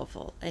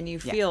powerful and you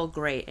feel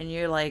great and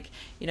you're like,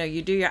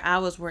 you do your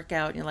hours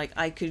workout and you're like,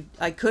 I could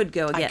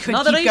go again.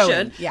 Not that I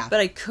should,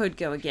 but I could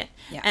go again.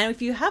 Yeah. And if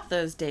you have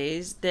those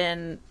days,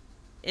 then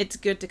it's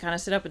good to kind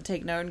of sit up and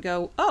take note and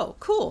go, oh,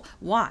 cool.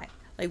 Why?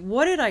 Like,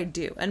 what did I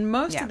do? And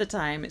most of the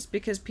time it's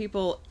because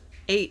people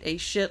ate a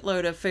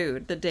shitload of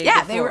food the day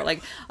before. They were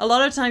like a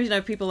lot of times,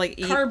 people like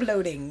eat carb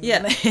loading.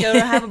 Yeah, go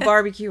to have a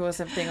barbecue or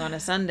something on a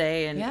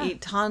Sunday and Yeah.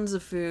 eat tons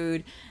of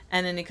food,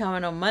 and then you come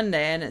in on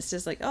Monday and it's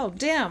just like, oh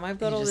damn, I've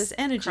got all this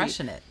energy,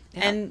 crushing it.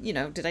 Yeah.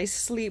 And did I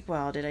sleep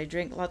well? Did I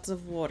drink lots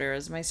of water?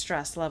 Is my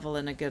stress level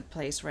in a good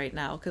place right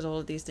now? Because all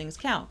of these things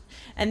count.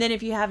 And then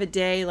if you have a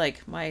day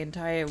like my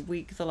entire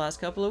week, the last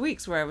couple of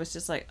weeks, where I was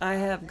just like, I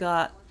have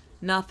got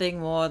nothing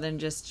more than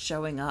just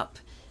showing up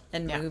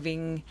and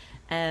moving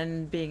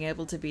and being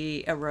able to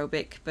be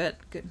aerobic, but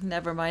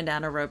never mind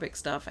anaerobic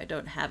stuff. I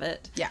don't have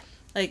it. Yeah.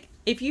 Like,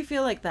 if you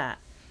feel like that,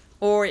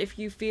 or if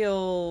you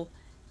feel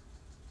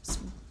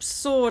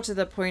sore to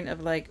the point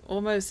of like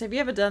almost, have you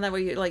ever done that where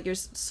you're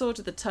sore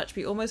to the touch,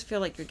 but you almost feel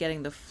like you're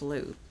getting the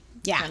flu?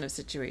 Kind of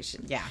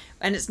situation. Yeah.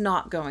 And it's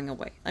not going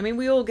away. I mean,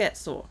 we all get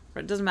sore.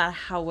 It doesn't matter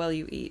how well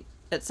you eat.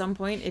 At some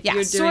point, if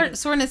you're doing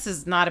soreness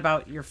is not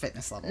about your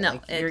fitness level. No,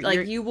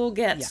 you will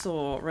get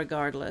sore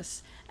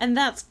regardless, and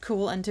that's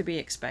cool and to be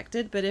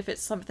expected. But if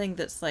it's something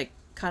that's like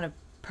kind of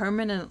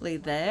permanently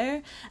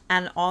there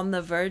and on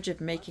the verge of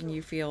making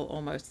you feel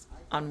almost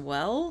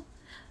unwell,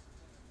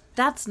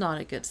 that's not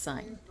a good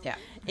sign. Yeah.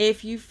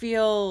 If you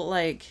feel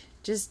like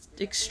just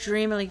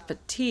extremely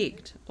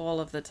fatigued all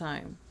of the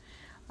time,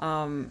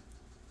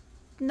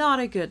 not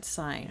a good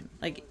sign.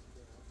 Like,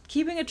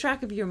 keeping a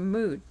track of your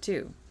mood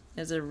too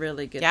is a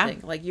really good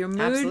thing. Like your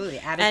mood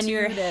and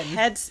your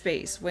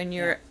headspace when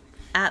you're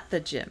at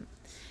the gym,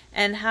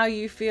 and how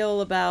you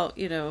feel about,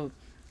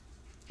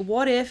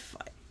 what if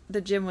the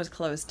gym was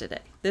closed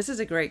today? This is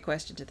a great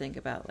question to think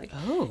about. Like,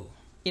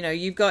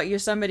 you're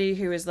somebody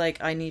who is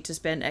like, I need to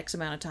spend X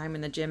amount of time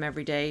in the gym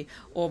every day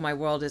or my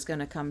world is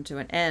going to come to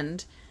an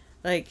end.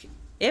 Like,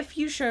 if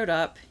you showed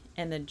up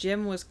and the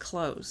gym was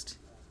closed,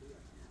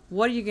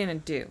 what are you going to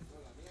do?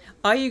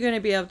 Are you going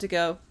to be able to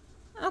go,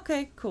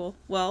 okay, cool,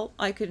 well,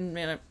 I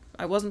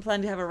wasn't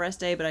planning to have a rest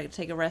day, but I could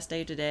take a rest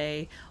day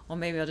today, or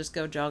maybe I'll just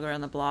go jog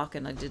around the block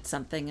and I did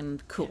something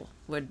and cool,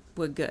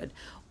 we're good?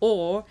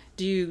 Or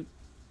do you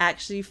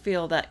actually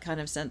feel that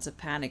kind of sense of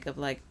panic of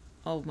like,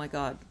 oh my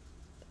god,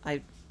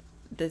 I've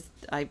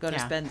got to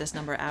spend this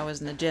number of hours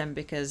in the gym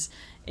because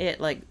it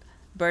like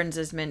burns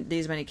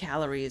these many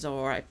calories,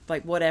 or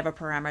like whatever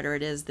parameter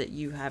it is that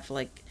you have,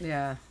 like,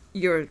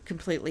 you're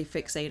completely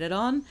fixated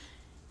on.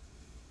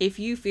 If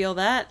you feel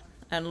that,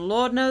 and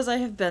Lord knows I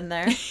have been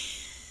there.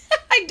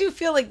 I do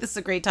feel like this is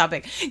a great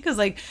topic because,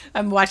 like,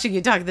 I'm watching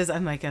you talk this.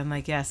 I'm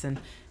like, yes, and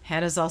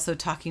Hannah's also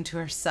talking to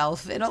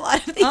herself in a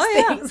lot of these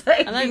things.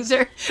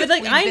 Like, but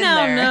like, I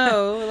now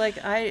know, like,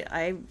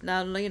 I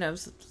now,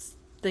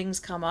 things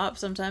come up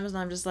sometimes,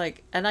 and I'm just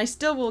like, and I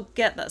still will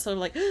get that sort of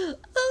like,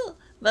 oh,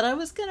 that I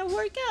was gonna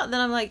work out. Then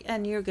I'm like,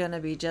 and you're gonna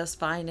be just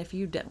fine if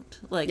you don't.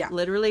 Like,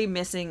 literally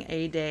missing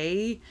a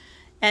day,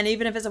 and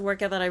even if it's a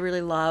workout that I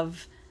really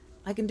love,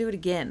 I can do it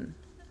again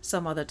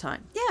some other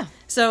time. Yeah.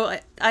 So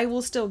I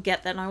will still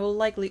get that, and I will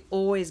likely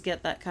always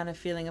get that kind of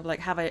feeling of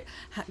like,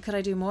 could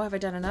I do more? Have I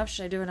done enough?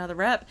 Should I do another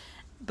rep?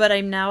 But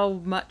I'm now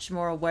much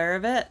more aware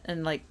of it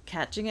and like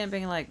catching it and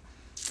being like,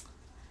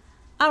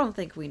 I don't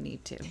think we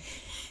need to.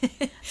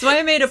 So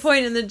I made a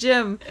point in the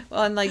gym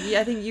on, like,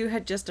 I think you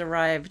had just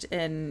arrived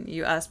and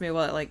you asked me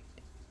what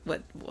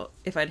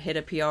if I'd hit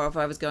a PR or if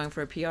I was going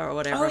for a PR or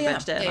whatever. I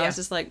benched it. And I was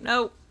just like,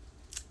 nope.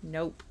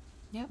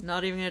 Yep.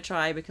 Not even going to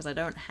try because I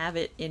don't have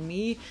it in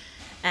me.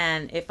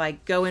 And if I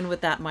go in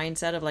with that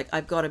mindset of like,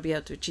 I've got to be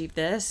able to achieve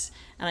this,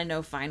 and I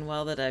know fine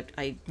well that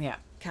I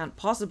can't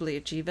possibly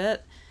achieve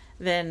it,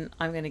 then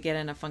I'm going to get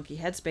in a funky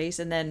headspace.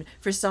 And then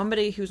for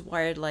somebody who's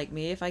wired like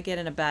me, if I get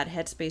in a bad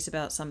headspace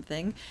about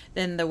something,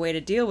 then the way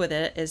to deal with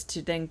it is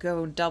to then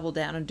go double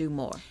down and do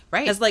more.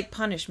 Right. As like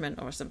punishment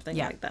or something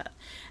like that.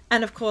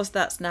 And of course,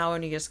 that's now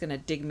only just going to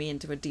dig me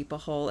into a deeper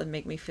hole and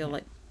make me feel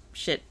like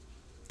shit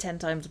 10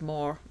 times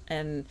more,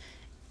 and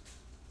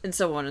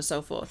so on and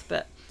so forth.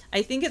 But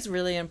I think it's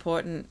really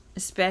important,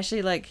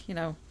 especially like,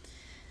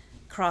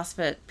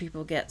 CrossFit,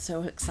 people get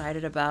so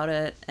excited about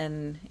it,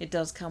 and it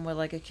does come with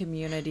like a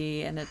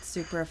community, and it's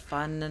super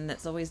fun, and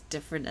it's always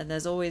different, and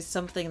there's always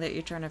something that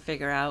you're trying to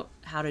figure out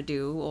how to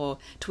do or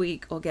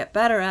tweak or get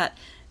better at,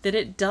 that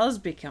it does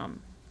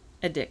become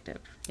addictive.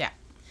 Yeah.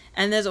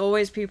 And there's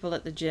always people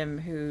at the gym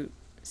who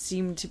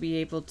seem to be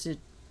able to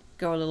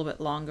go a little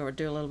bit longer or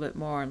do a little bit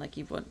more, and like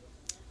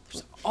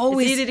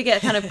always it's easy to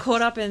get kind of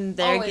caught up in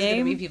their always game.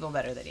 gonna be people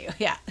better than you.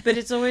 Yeah. But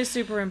it's always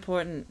super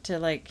important to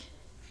like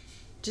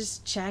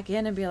just check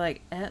in and be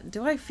like,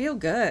 do I feel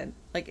good?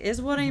 Like,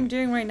 is what I'm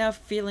doing right now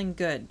feeling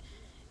good?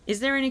 Is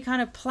there any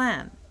kind of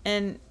plan?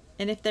 And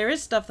if there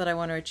is stuff that I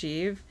want to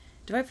achieve,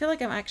 do I feel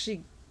like I'm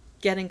actually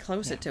getting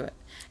closer to it?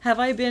 Have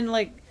I been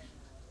like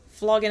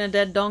flogging a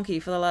dead donkey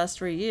for the last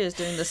 3 years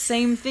doing the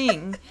same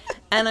thing,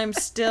 and I'm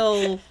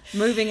still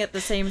moving at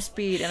the same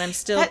speed, and I'm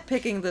still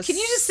picking the Can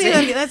you just say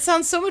that? That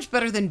sounds so much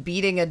better than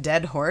beating a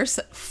dead horse.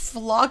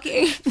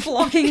 Flogging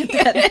a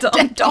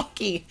dead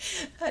donkey.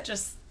 That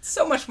just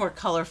so much more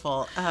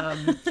colorful.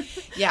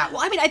 Yeah.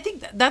 Well, I mean, I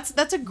think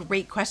that's a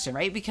great question,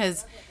 right?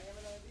 Because,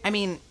 I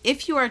mean,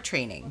 if you are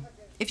training,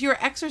 if you're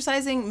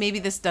exercising, maybe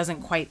this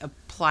doesn't quite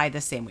apply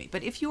the same way.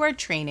 But if you are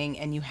training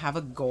and you have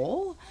a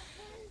goal,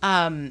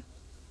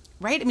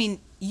 right? I mean,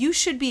 you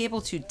should be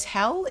able to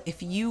tell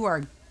if you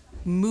are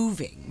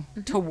moving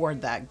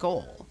toward that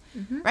goal,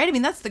 right? I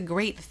mean, that's the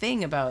great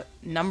thing about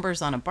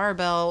numbers on a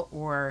barbell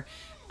or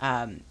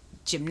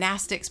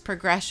gymnastics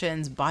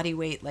progressions, body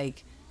weight.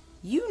 Like,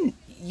 you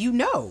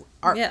know,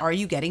 are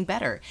you getting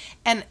better?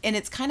 And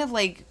it's kind of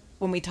like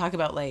when we talk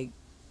about like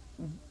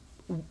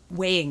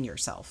weighing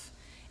yourself.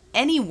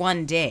 Any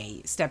one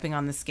day stepping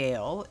on the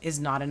scale is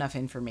not enough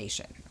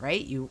information,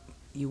 right? You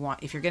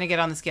want, if you're going to get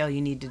on the scale, you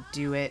need to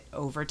do it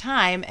over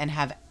time and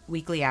have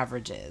weekly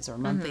averages or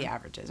monthly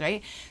averages,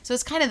 right? So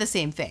it's kind of the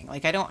same thing.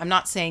 Like, I'm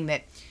not saying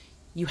that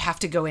you have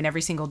to go in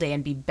every single day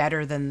and be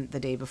better than the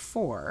day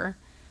before,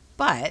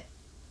 but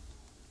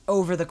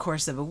over the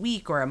course of a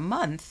week or a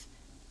month,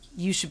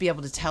 you should be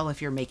able to tell if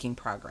you're making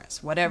progress,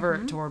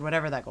 toward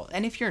whatever that goal.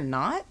 And if you're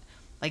not,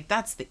 like,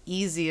 that's the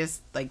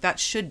easiest, like, that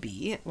should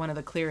be one of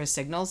the clearest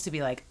signals to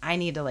be like, I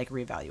need to like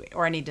reevaluate,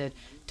 or I need to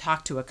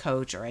talk to a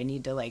coach, or I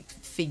need to like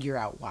figure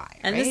out why.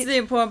 And right? this is the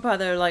important part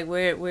though, like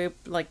we're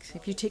like,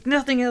 if you take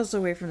nothing else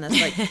away from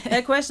this, like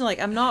that question, like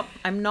I'm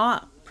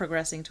not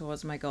progressing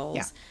towards my goals.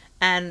 Yeah.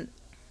 And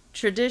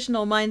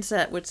traditional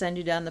mindset would send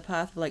you down the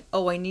path of like,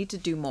 oh, I need to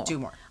do more.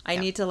 I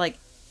need to like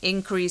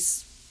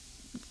increase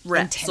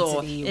reps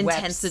or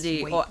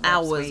intensity or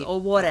hours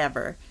or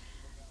whatever.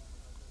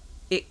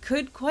 It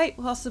could quite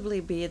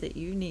possibly be that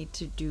you need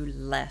to do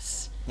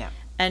less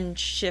and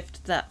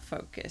shift that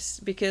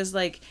focus. Because,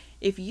 like,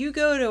 if you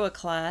go to a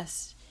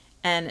class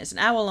and it's an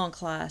hour-long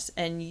class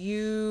and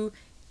you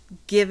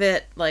give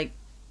it, like,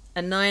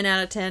 a 9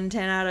 out of 10,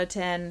 10 out of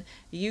 10,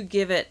 you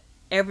give it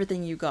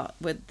everything you got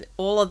with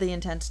all of the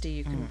intensity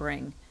you can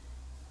bring.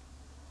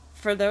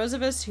 For those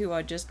of us who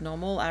are just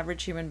normal,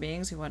 average human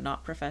beings who are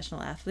not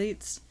professional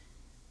athletes,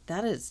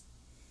 that is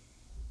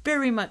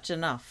very much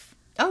enough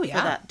for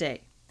that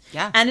day.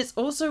 Yeah. And it's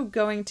also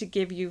going to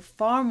give you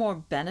far more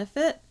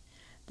benefit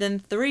than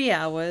 3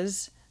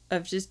 hours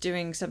of just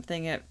doing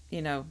something at,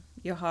 you know,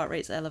 your heart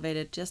rate's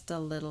elevated just a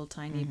little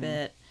tiny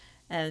bit.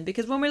 And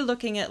because when we're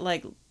looking at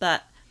like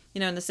that,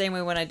 you know, in the same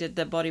way when I did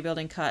the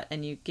bodybuilding cut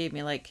and you gave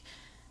me like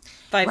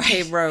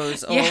 5K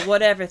rows or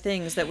whatever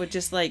things that would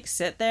just like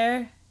sit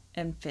there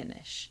and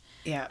finish.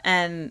 Yeah.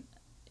 And,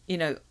 you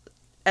know,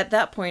 at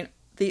that point,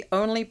 the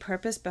only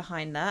purpose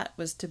behind that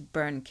was to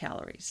burn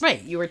calories.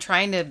 Right. You were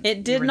trying to,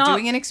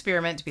 doing an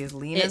experiment to be as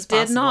lean as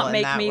possible. It did not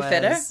make me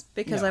fitter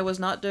because I was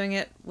not doing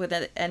it with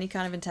any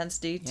kind of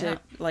intensity to,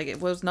 like, it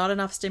was not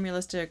enough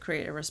stimulus to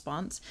create a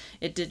response.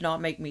 It did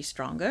not make me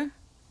stronger.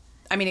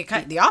 I mean,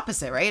 the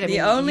opposite, right? I mean,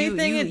 only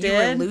thing it did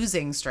you were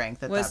losing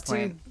strength at that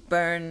point. Was to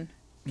burn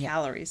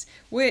calories,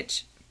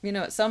 which, you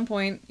know, at some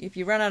point, if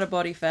you run out of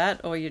body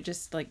fat or you're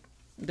just, like,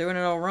 doing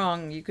it all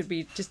wrong, you could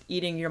be just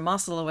eating your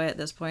muscle away at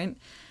this point.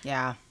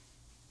 Yeah.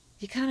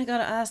 You kind of got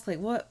to ask, like,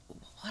 what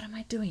am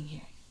I doing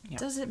here? Yeah.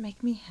 Does it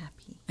make me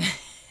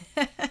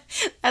happy?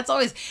 That's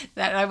always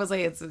that. I was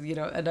like, it's, you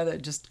know, another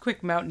just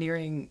quick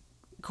mountaineering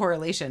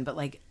correlation, but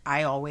like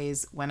I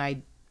always, when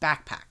I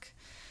backpack,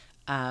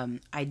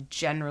 I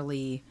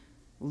generally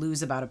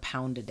lose about 1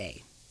 pound a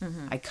day.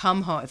 I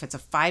come home, if it's a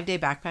 5-day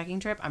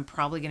backpacking trip, I'm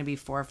probably going to be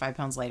 4 or 5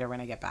 pounds lighter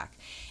when I get back.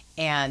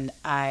 And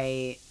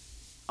I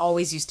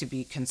always used to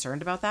be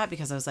concerned about that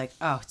because I was like,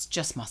 oh, it's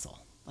just muscle.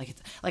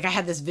 Like I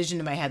had this vision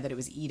in my head that it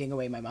was eating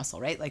away my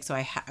muscle, right? Like, so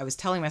I was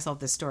telling myself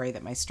this story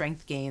that my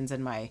strength gains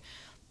and my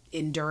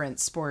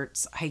endurance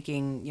sports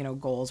hiking, you know,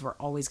 goals were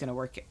always going to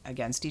work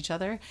against each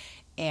other.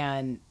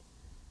 And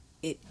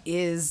it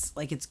is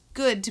like, it's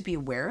good to be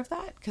aware of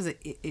that because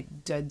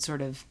it did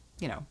sort of,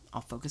 you know,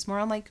 I'll focus more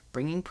on like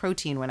bringing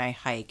protein when I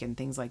hike and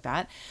things like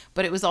that.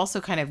 But it was also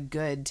kind of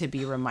good to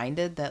be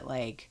reminded that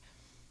like,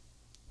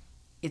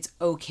 it's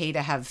okay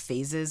to have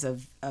phases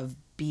of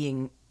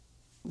being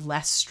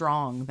less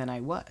strong than I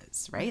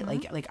was, right?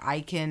 Like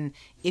I can,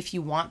 if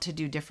you want to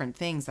do different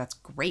things, that's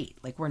great.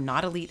 Like, we're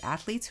not elite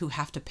athletes who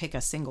have to pick a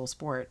single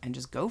sport and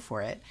just go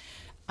for it.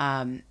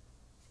 And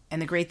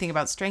the great thing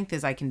about strength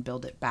is I can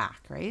build it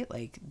back, right?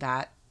 Like,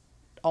 that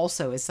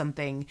also is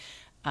something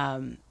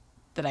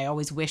that I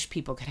always wish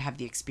people could have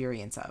the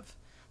experience of,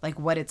 like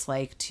what it's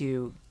like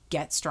to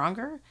get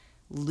stronger,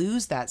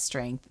 lose that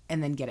strength,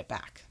 and then get it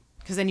back.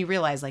 Because then you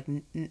realize like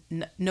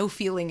no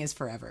feeling is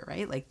forever,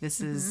 right? Like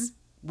this is,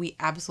 we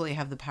absolutely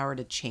have the power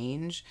to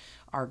change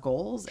our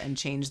goals and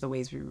change the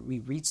ways we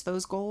reach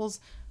those goals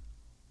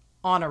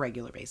on a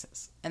regular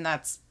basis. And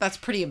that's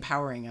pretty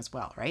empowering as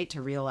well, right?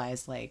 To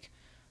realize like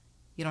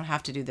you don't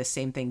have to do the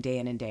same thing day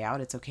in and day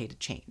out. It's okay to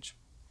change.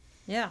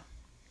 Yeah.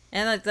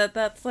 And like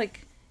that's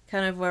like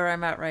kind of where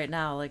I'm at right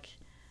now. Like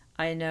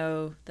I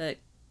know that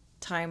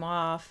time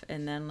off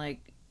and then like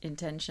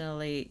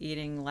intentionally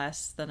eating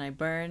less than I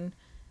burn,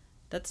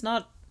 that's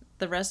not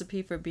the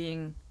recipe for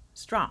being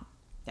strong.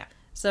 Yeah.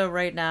 So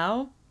right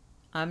now,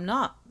 I'm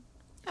not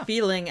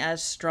feeling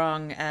as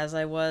strong as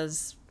I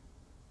was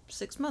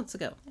 6 months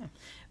ago. Yeah.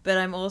 But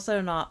I'm also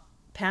not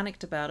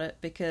panicked about it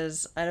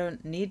because I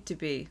don't need to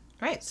be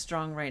Right.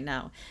 strong right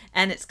now.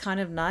 And it's kind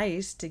of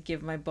nice to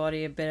give my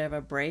body a bit of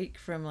a break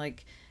from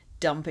like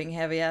dumping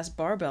heavy ass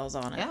barbells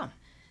on it. Yeah.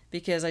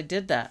 Because I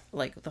did that,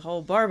 like the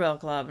whole barbell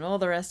club and all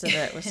the rest of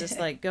it was just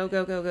like go,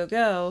 go, go, go,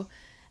 go.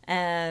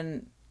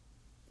 And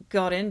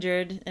got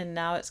injured, and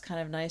now it's kind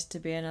of nice to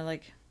be in a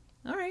like,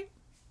 all right,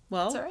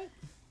 well, It's all right.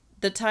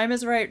 the time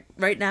is right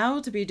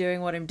now to be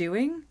doing what I'm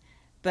doing,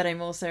 but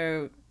I'm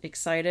also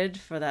excited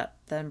for that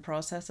then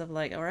process of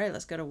like, all right,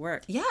 let's go to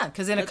work. Yeah,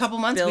 because in a couple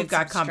months we've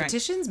got some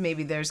competitions.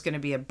 Maybe there's going to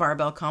be a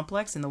barbell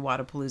complex in the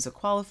Wadapalooza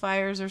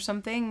qualifiers or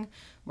something.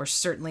 We're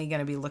certainly going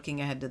to be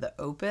looking ahead to the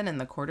Open and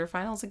the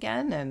quarterfinals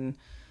again, and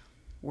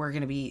we're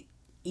going to be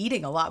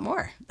eating a lot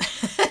more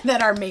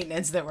than our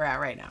maintenance that we're at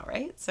right now,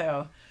 right?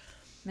 So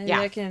Maybe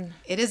I can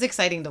it is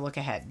exciting to look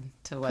ahead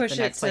to what the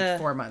next like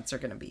 4 months are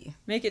going to be.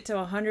 make it to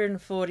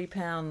 140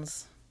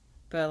 pounds,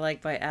 but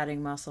like by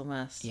adding muscle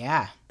mass.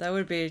 Yeah. That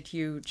would be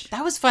huge.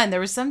 That was fun. There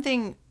was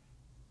something,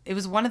 it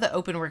was one of the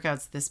open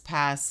workouts this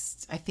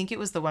past, I think it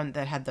was the one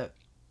that had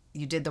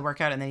you did the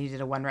workout and then you did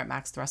a 1 rep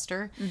max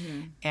thruster.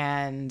 Mm-hmm.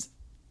 And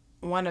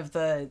one of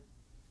the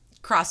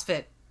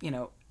CrossFit,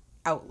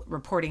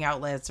 reporting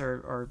outlets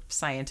or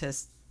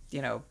scientists,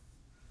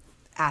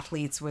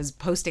 athletes was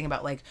posting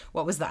about like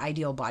what was the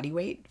ideal body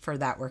weight for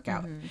that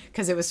workout,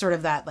 because it was sort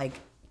of that like,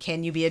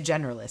 can you be a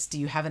generalist? Do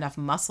you have enough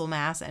muscle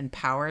mass and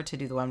power to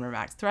do the 1 rep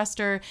max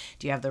thruster?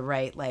 Do you have the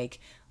right like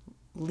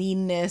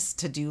leanness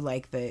to do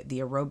like the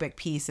aerobic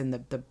piece and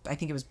the I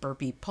think it was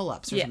burpee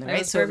pull-ups or something,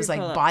 right? So it was like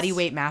pull-ups. Body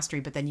weight mastery,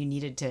 but then you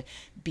needed to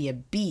be a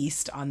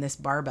beast on this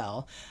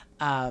barbell,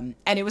 and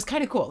it was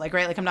kind of cool, like,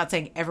 right, like I'm not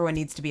saying everyone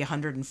needs to be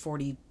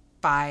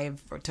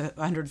 145 to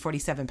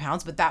 147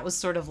 pounds, but that was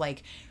sort of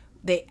like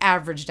they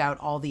averaged out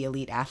all the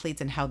elite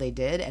athletes and how they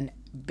did, and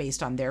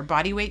based on their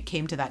body weight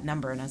came to that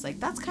number. And I was like,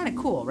 that's kind of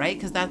cool, right?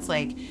 Because that's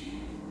like,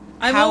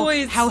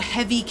 how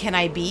heavy can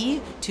I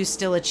be to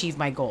still achieve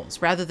my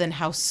goals, rather than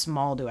how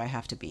small do I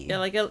have to be?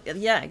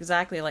 Yeah,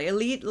 exactly. Like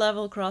elite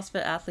level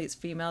CrossFit athletes,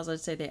 females,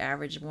 I'd say they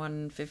average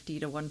 150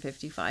 to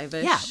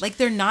 155-ish. Yeah, like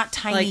they're not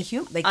tiny like,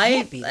 humans. They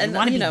can't be. They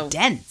want to be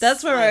dense.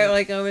 That's where I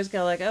like always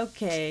go like,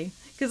 okay,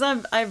 because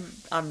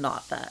I'm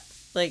not that.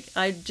 Like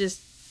I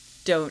just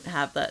don't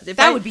have that.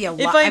 That would be a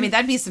lot. I mean,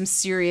 that'd be some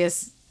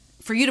serious.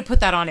 For you to put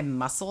that on in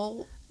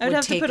muscle, I would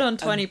have to put on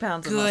 20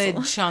 pounds of muscle.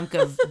 Good chunk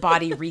of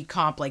body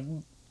recomp, like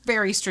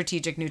very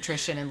strategic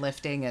nutrition and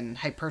lifting and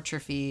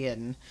hypertrophy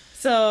and.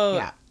 So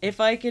yeah. If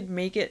I could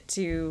make it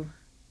to,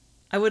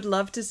 I would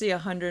love to see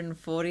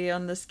 140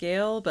 on the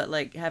scale, but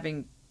like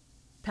having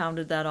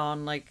pounded that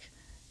on like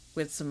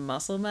with some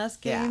muscle mass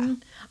gain, yeah.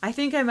 I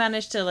think I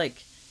managed to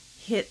like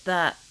hit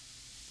that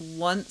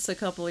once a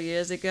couple of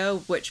years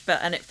ago,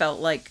 and it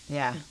felt like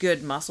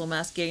good muscle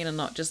mass gain and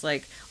not just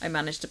like I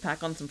managed to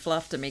pack on some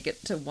fluff to make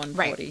it to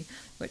 140, right.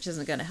 Which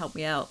isn't going to help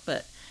me out.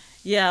 But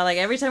yeah, like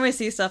every time I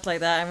see stuff like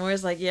that, I'm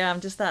always like, yeah,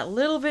 I'm just that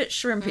little bit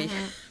shrimpy.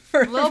 A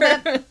little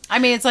bit. I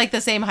mean, it's like the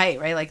same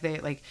height, right?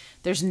 Like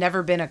there's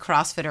never been a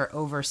CrossFitter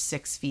over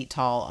 6 feet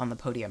tall on the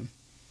podium.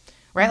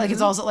 Right? Like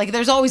it's also like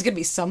there's always going to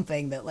be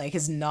something that like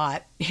is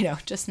not,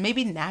 just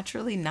maybe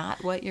naturally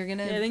not what you're going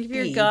to be. I think if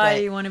you're a guy,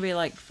 you want to be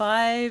like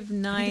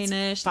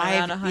 5'9"-ish,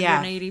 around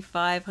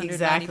 185, 195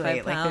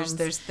 exactly. pounds.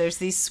 Like there's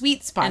these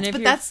sweet spots, and if but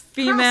you're that's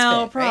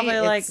female, CrossFit, probably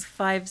right? like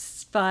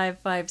 5'5",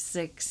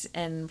 5'6",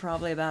 and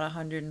probably about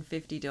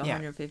 150 to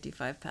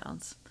 155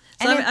 pounds.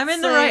 So I'm in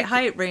the right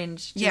height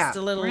range. Just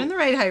a little. We're in the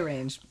right height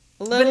range,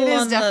 but it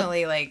is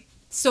definitely like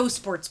so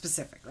sport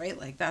specific, right?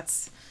 Like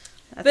that's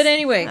but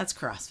anyway, that's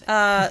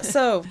CrossFit.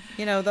 So,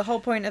 the whole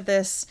point of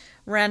this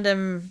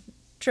random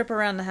trip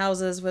around the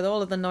houses with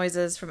all of the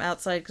noises from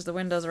outside because the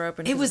windows are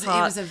open. It was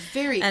a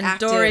very and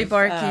active, Dory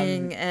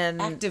barking and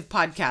active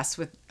podcast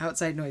with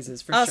outside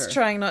noises for us sure.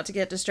 Trying not to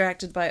get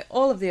distracted by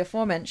all of the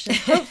aforementioned.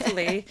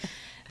 Hopefully,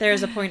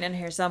 there's a point in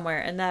here somewhere,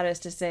 and that is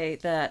to say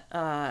that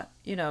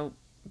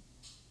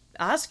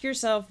ask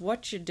yourself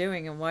what you're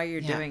doing and why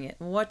you're doing it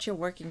and what you're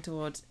working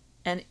towards,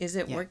 and is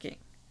it working?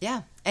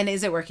 Yeah, and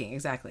is it working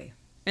exactly?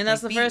 And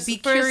that's the first. Be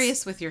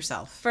curious with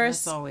yourself.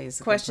 First that's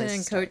always a question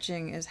in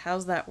coaching is,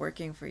 how's that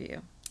working for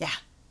you? Yeah.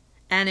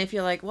 And if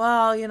you're like,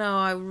 well,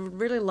 I would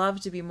really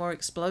love to be more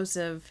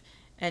explosive,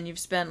 and you've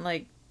spent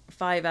like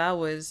 5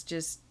 hours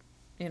just,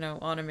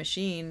 on a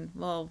machine,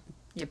 well,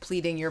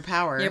 depleting your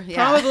power. You're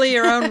probably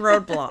your own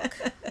roadblock.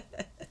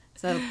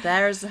 So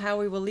there's how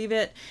we will leave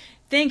it.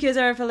 Thank you,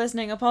 Zara, for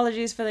listening.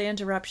 Apologies for the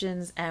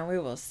interruptions, and we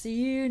will see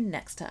you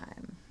next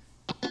time.